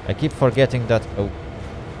 I keep forgetting that... Oh,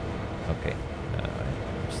 okay,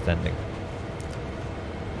 I'm standing.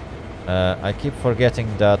 I keep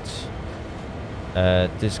forgetting that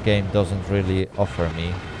this game doesn't really offer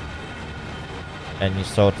me any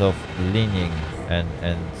sort of leaning and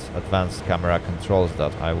advanced camera controls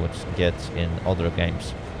that I would get in other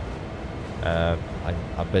games. I'm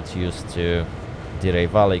a bit used to Dire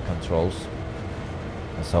Valley controls,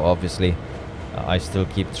 so obviously I still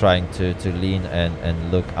keep trying to lean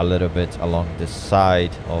and look a little bit along the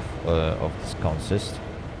side of this consist.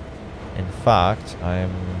 In fact,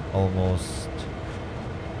 I'm almost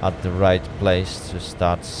at the right place to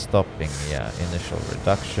start stopping. Yeah, initial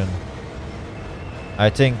reduction.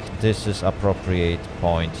 I think this is appropriate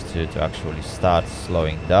point to actually start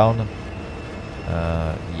slowing down.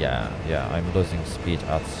 Yeah, I'm losing speed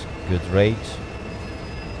at good rate.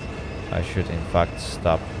 I should in fact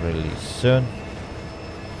stop really soon.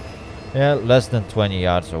 Yeah, less than 20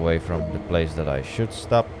 yards away from the place that I should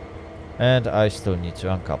stop. And I still need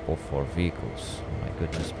to uncouple 4 vehicles. Oh my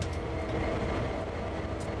goodness.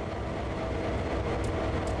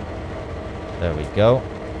 There we go.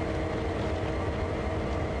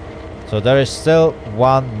 So there is still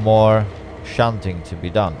one more shunting to be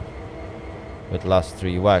done with last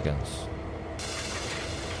 3 wagons.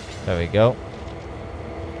 There we go.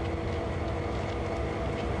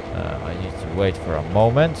 I need to wait for a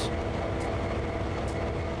moment.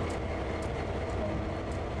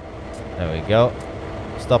 There we go.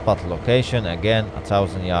 Stop at location, again,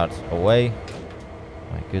 1,000 yards away.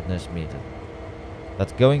 My goodness me.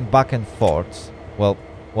 That going back and forth, well,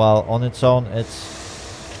 while on its own,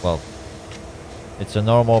 it's a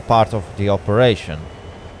normal part of the operation.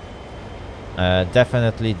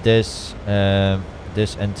 Definitely this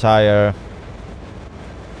entire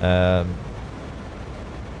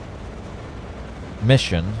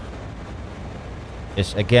mission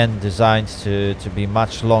is again designed to be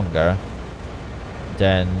much longer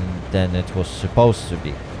than it was supposed to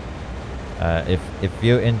be. If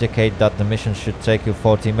you indicate that the mission should take you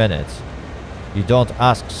 40 minutes, you don't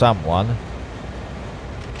ask someone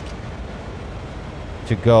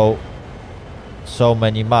to go so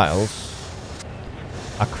many miles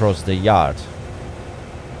across the yard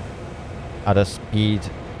at a speed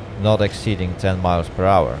not exceeding 10 miles per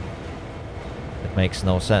hour. It makes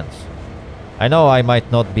no sense. I know I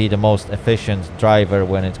might not be the most efficient driver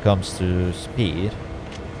when it comes to speed,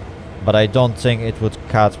 but I don't think it would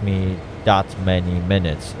cut me that many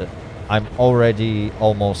minutes. I'm already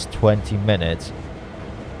almost 20 minutes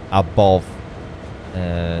above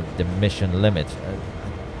the mission limit.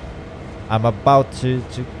 I'm about to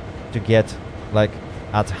get like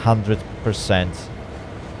at 100%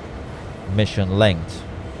 mission length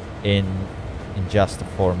in just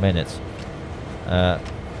 4 minutes.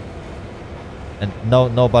 And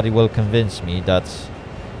nobody will convince me that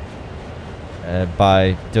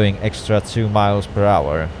by doing extra 2 miles per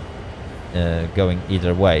hour going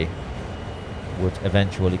either way would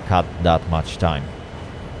eventually cut that much time.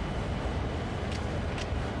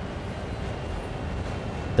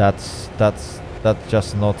 That's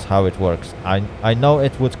just not how it works. I know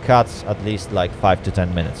it would cut at least like 5 to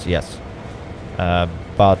 10 minutes, yes,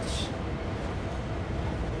 but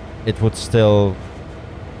it would still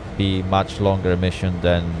be much longer mission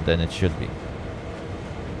than it should be.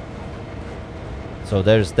 So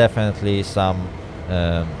there's definitely some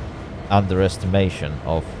underestimation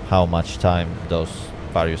of how much time those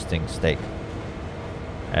various things take,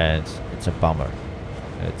 and it's a bummer.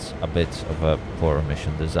 It's a bit of a poor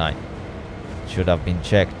mission design. Should have been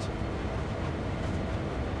checked.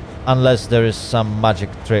 Unless there is some magic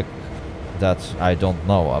trick that I don't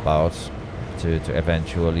know about to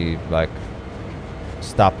eventually like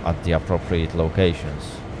stop at the appropriate locations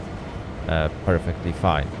perfectly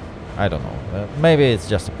fine. I don't know. Maybe it's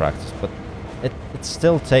just a practice, but it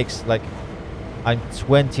still takes like I'm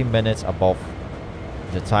 20 minutes above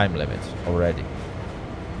the time limit already,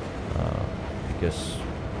 because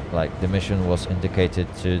like the mission was indicated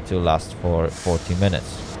to last for 40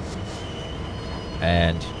 minutes,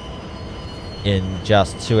 and in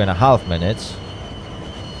just 2.5 minutes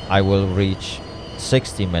I will reach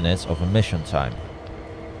 60 minutes of a mission time.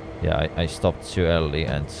 Yeah, I stopped too early,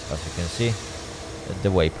 and as you can see, the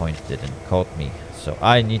waypoint didn't quote me, so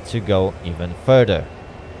I need to go even further.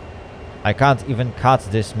 I can't even cut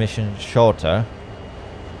this mission shorter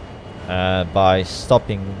by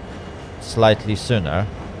stopping slightly sooner,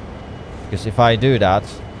 because if I do that,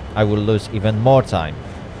 I will lose even more time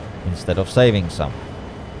instead of saving some.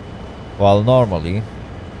 While normally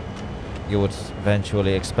you would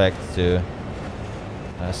eventually expect to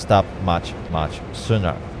stop much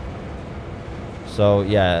sooner. So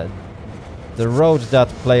yeah, the road that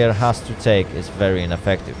player has to take is very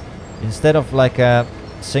ineffective. Instead of like a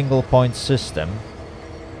single point system,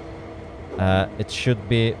 it should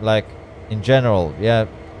be like in general, yeah,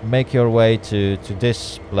 make your way to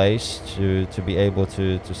this place to be able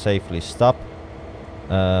to safely stop.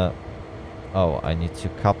 Oh, I need to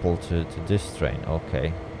couple to this train.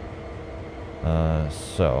 Okay.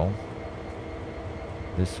 So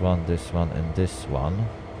this one, and this one.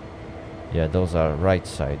 Yeah, those are right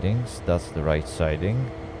sidings. That's the right siding.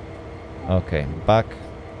 Okay, back.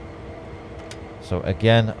 So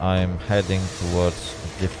again, I'm heading towards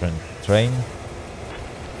a different train.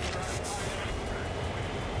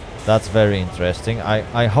 That's very interesting.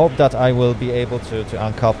 I hope that I will be able to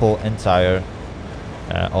uncouple entire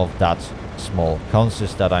of that small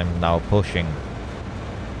consist that I'm now pushing.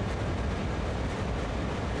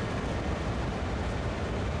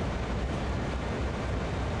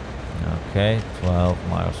 Okay, 12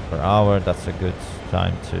 miles per hour. That's a good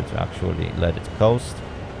time to actually let it coast.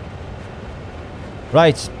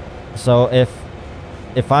 Right, so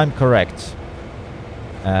if I'm correct,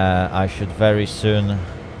 I should very soon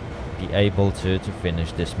be able to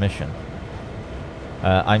finish this mission.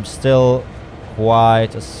 I'm still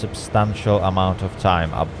quite a substantial amount of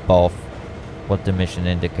time above what the mission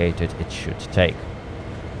indicated it should take,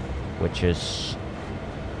 which is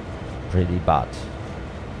pretty bad.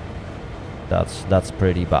 That's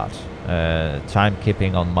pretty bad.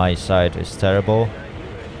 Timekeeping on my side is terrible,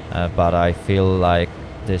 but I feel like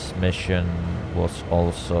this mission was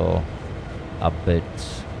also a bit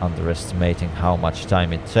underestimating how much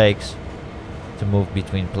time it takes to move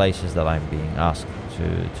between places that I'm being asked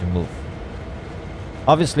to move.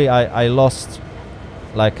 Obviously, I lost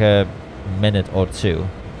like a minute or two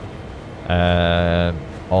on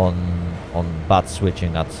bad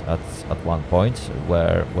switching at one point,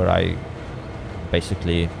 where I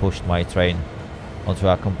basically pushed my train onto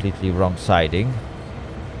a completely wrong siding.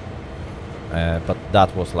 But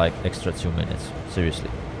that was like extra 2 minutes. Seriously,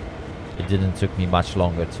 it didn't took me much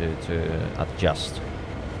longer to adjust.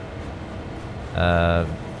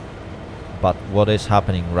 But what is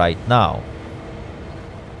happening right now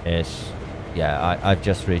is, yeah, I've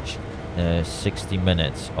just reached 60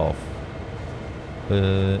 minutes of I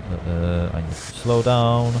need to slow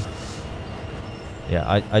down.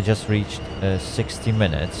 Yeah, I just reached 60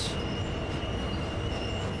 minutes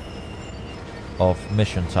of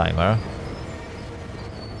mission timer.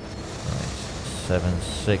 Right,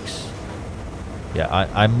 7.6. Yeah,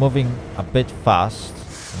 I'm moving a bit fast,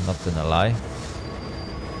 I'm not gonna lie.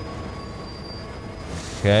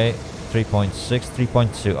 Okay, 3.6,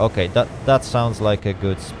 3.2. Okay, that sounds like a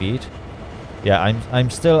good speed. Yeah, I'm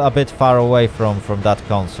still a bit far away from that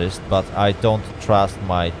consist, but I don't trust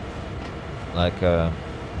my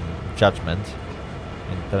judgment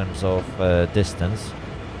in terms of distance.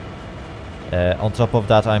 On top of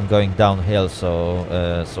that, I'm going downhill, so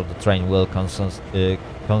the train will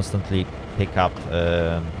constantly pick up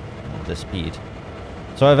the speed.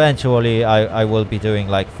 So eventually, I will be doing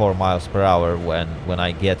like 4 miles per hour when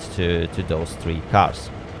I get to those 3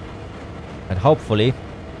 cars, and hopefully,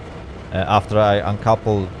 after I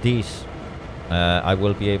uncouple these, I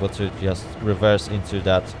will be able to just reverse into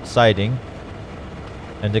that siding,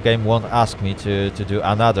 and the game won't ask me to do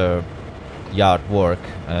another yard work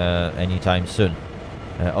anytime soon.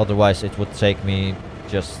 Otherwise, it would take me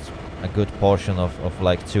just a good portion of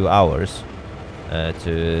like 2 hours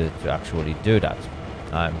to actually do that.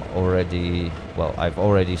 I've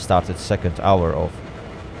already started second hour of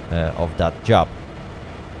that job.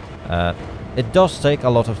 It does take a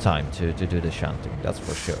lot of time to do the shunting, that's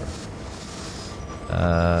for sure.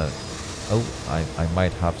 Oh, I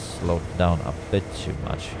might have slowed down a bit too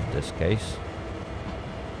much in this case.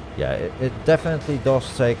 Yeah, it definitely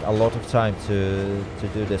does take a lot of time to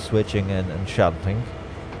do the switching and shunting.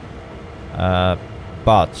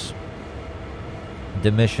 But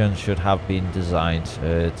the mission should have been designed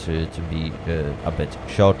to be a bit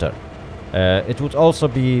shorter. It would also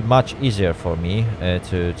be much easier for me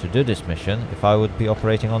to do this mission if I would be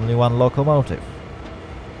operating only one locomotive.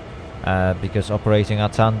 Because operating a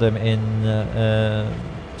tandem in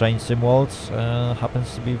train sim worlds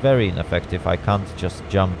happens to be very ineffective. I can't just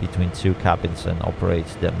jump between 2 cabins and operate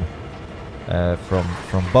them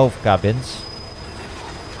from both cabins.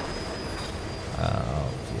 Oh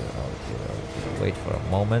dear. Wait for a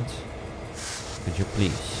moment. Could you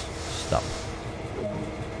please stop?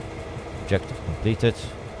 Objective completed.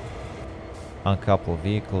 Uncouple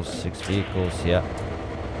vehicles, 6 vehicles, yeah.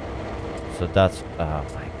 So that's... oh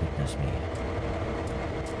my goodness me.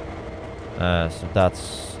 So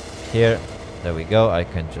that's here. There we go. I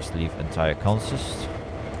can just leave entire consist.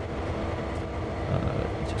 Let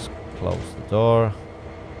me just close the door.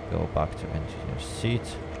 Go back to engineer's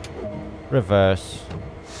seat. Reverse.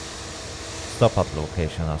 Stop at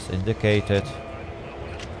location as indicated.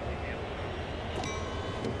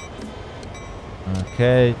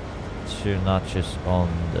 Okay, 2 notches on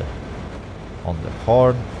the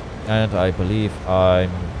horn, and I believe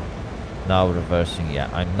I'm now reversing. Yeah,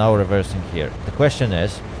 I'm now reversing here. The question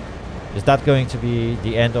is that going to be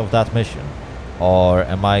the end of that mission, or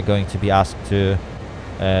am I going to be asked to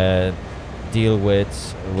deal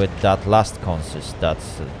with that last consist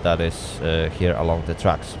that is here along the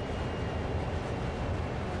tracks?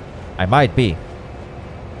 I might be.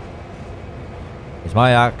 It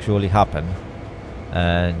might actually happen.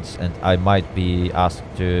 And I might be asked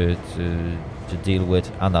to deal with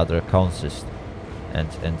another consist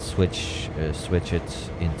and switch it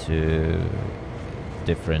into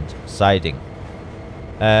different siding,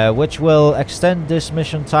 which will extend this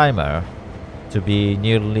mission timer to be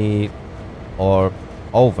nearly or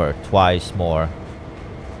over twice more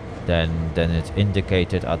than it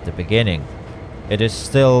indicated at the beginning. It is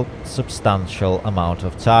still substantial amount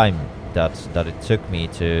of time that it took me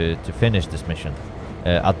to finish this mission.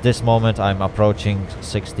 At this moment, I'm approaching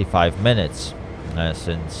 65 minutes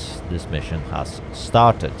since this mission has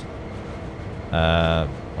started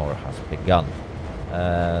or has begun.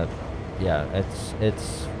 Yeah,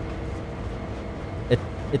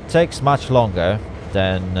 it takes much longer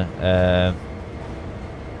than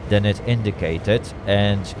it indicated,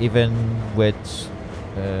 and even with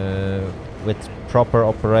proper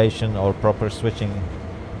operation or proper switching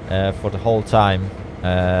for the whole time,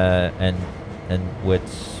 and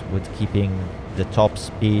with keeping the top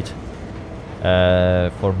speed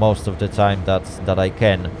for most of the time that I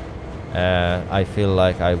can, I feel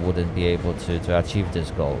like I wouldn't be able to achieve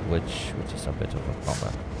this goal, which is a bit of a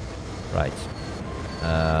bummer. Right.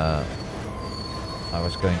 I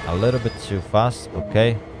was going a little bit too fast.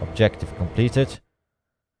 Okay, objective completed.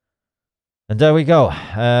 And there we go.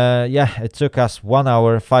 Yeah, it took us 1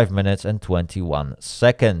 hour, 5 minutes and 21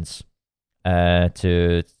 seconds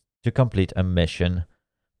to complete a mission.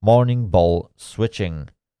 Morning bowl switching.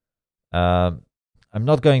 I'm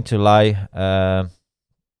not going to lie.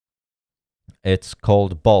 It's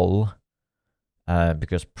called bowl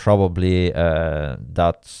because probably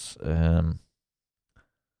that's...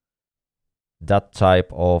 that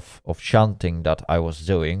type of shunting that I was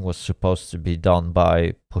doing was supposed to be done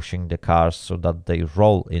by pushing the cars so that they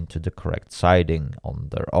roll into the correct siding on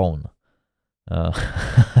their own.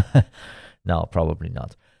 No, probably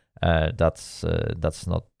not. That's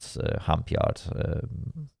not hump yard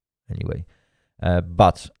anyway.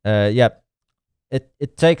 But yeah,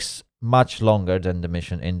 it takes much longer than the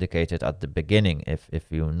mission indicated at the beginning.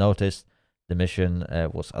 If you noticed, the mission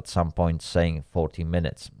was at some point saying 40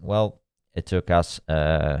 minutes. Well, it took us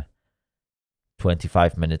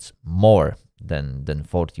 25 minutes more than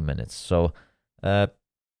 40 minutes. So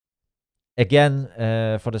again,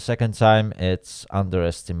 for the second time, it's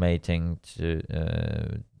underestimating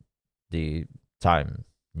the time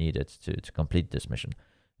needed to complete this mission.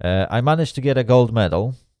 I managed to get a gold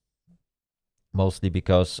medal, mostly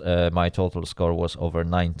because my total score was over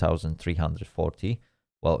 9,340.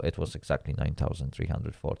 Well, it was exactly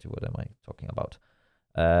 9,340. What am I talking about?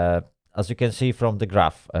 As you can see from the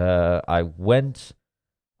graph, I went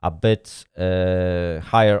a bit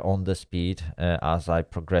higher on the speed as I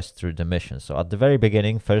progressed through the mission. So at the very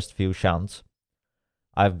beginning, first few shunts,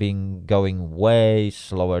 I've been going way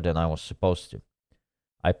slower than I was supposed to.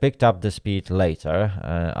 I picked up the speed later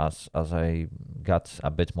as I got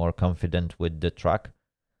a bit more confident with the track.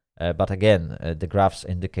 But again, the graphs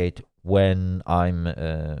indicate when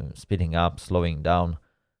I'm speeding up, slowing down.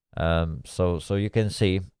 So you can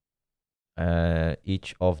see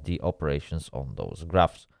each of the operations on those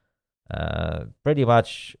graphs. Pretty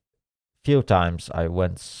much few times I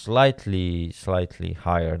went slightly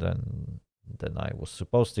higher than I was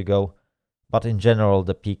supposed to go, but in general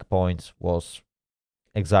the peak point was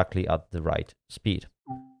exactly at the right speed.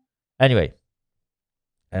 Anyway,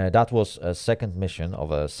 that was a second mission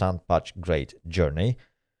of a sand patch grade journey.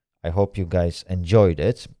 I hope you guys enjoyed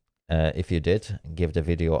it. If you did, give the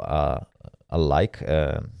video a like.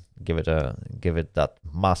 Give it that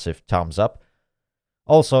massive thumbs up.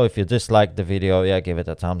 Also, if you disliked the video, yeah, give it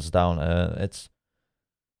a thumbs down. It's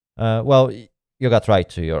well, you got right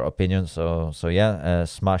to your opinion. So yeah,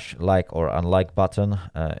 smash like or unlike button.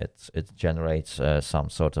 It generates some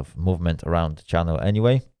sort of movement around the channel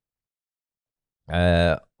anyway.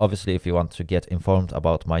 Obviously, if you want to get informed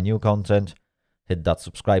about my new content, hit that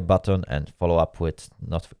subscribe button and follow up with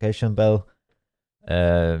notification bell.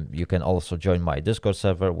 You can also join my Discord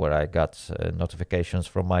server where I got notifications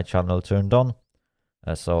from my channel turned on.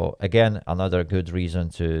 So again, another good reason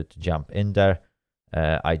to jump in there.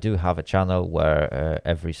 I do have a channel where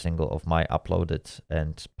every single of my uploaded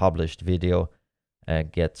and published video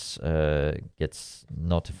gets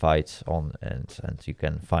notified on, and you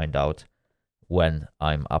can find out when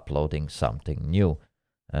I'm uploading something new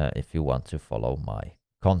if you want to follow my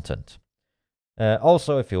content.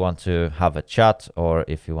 Also, if you want to have a chat or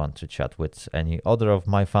if you want to chat with any other of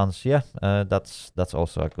my fans, yeah, that's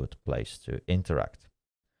also a good place to interact.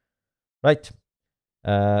 Right.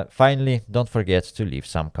 Finally, don't forget to leave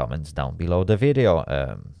some comments down below the video.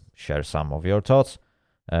 Share some of your thoughts.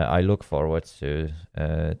 I look forward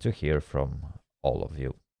to hear from all of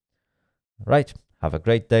you. Right. Have a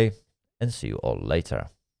great day and see you all later.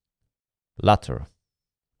 Later.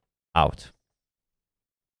 Out.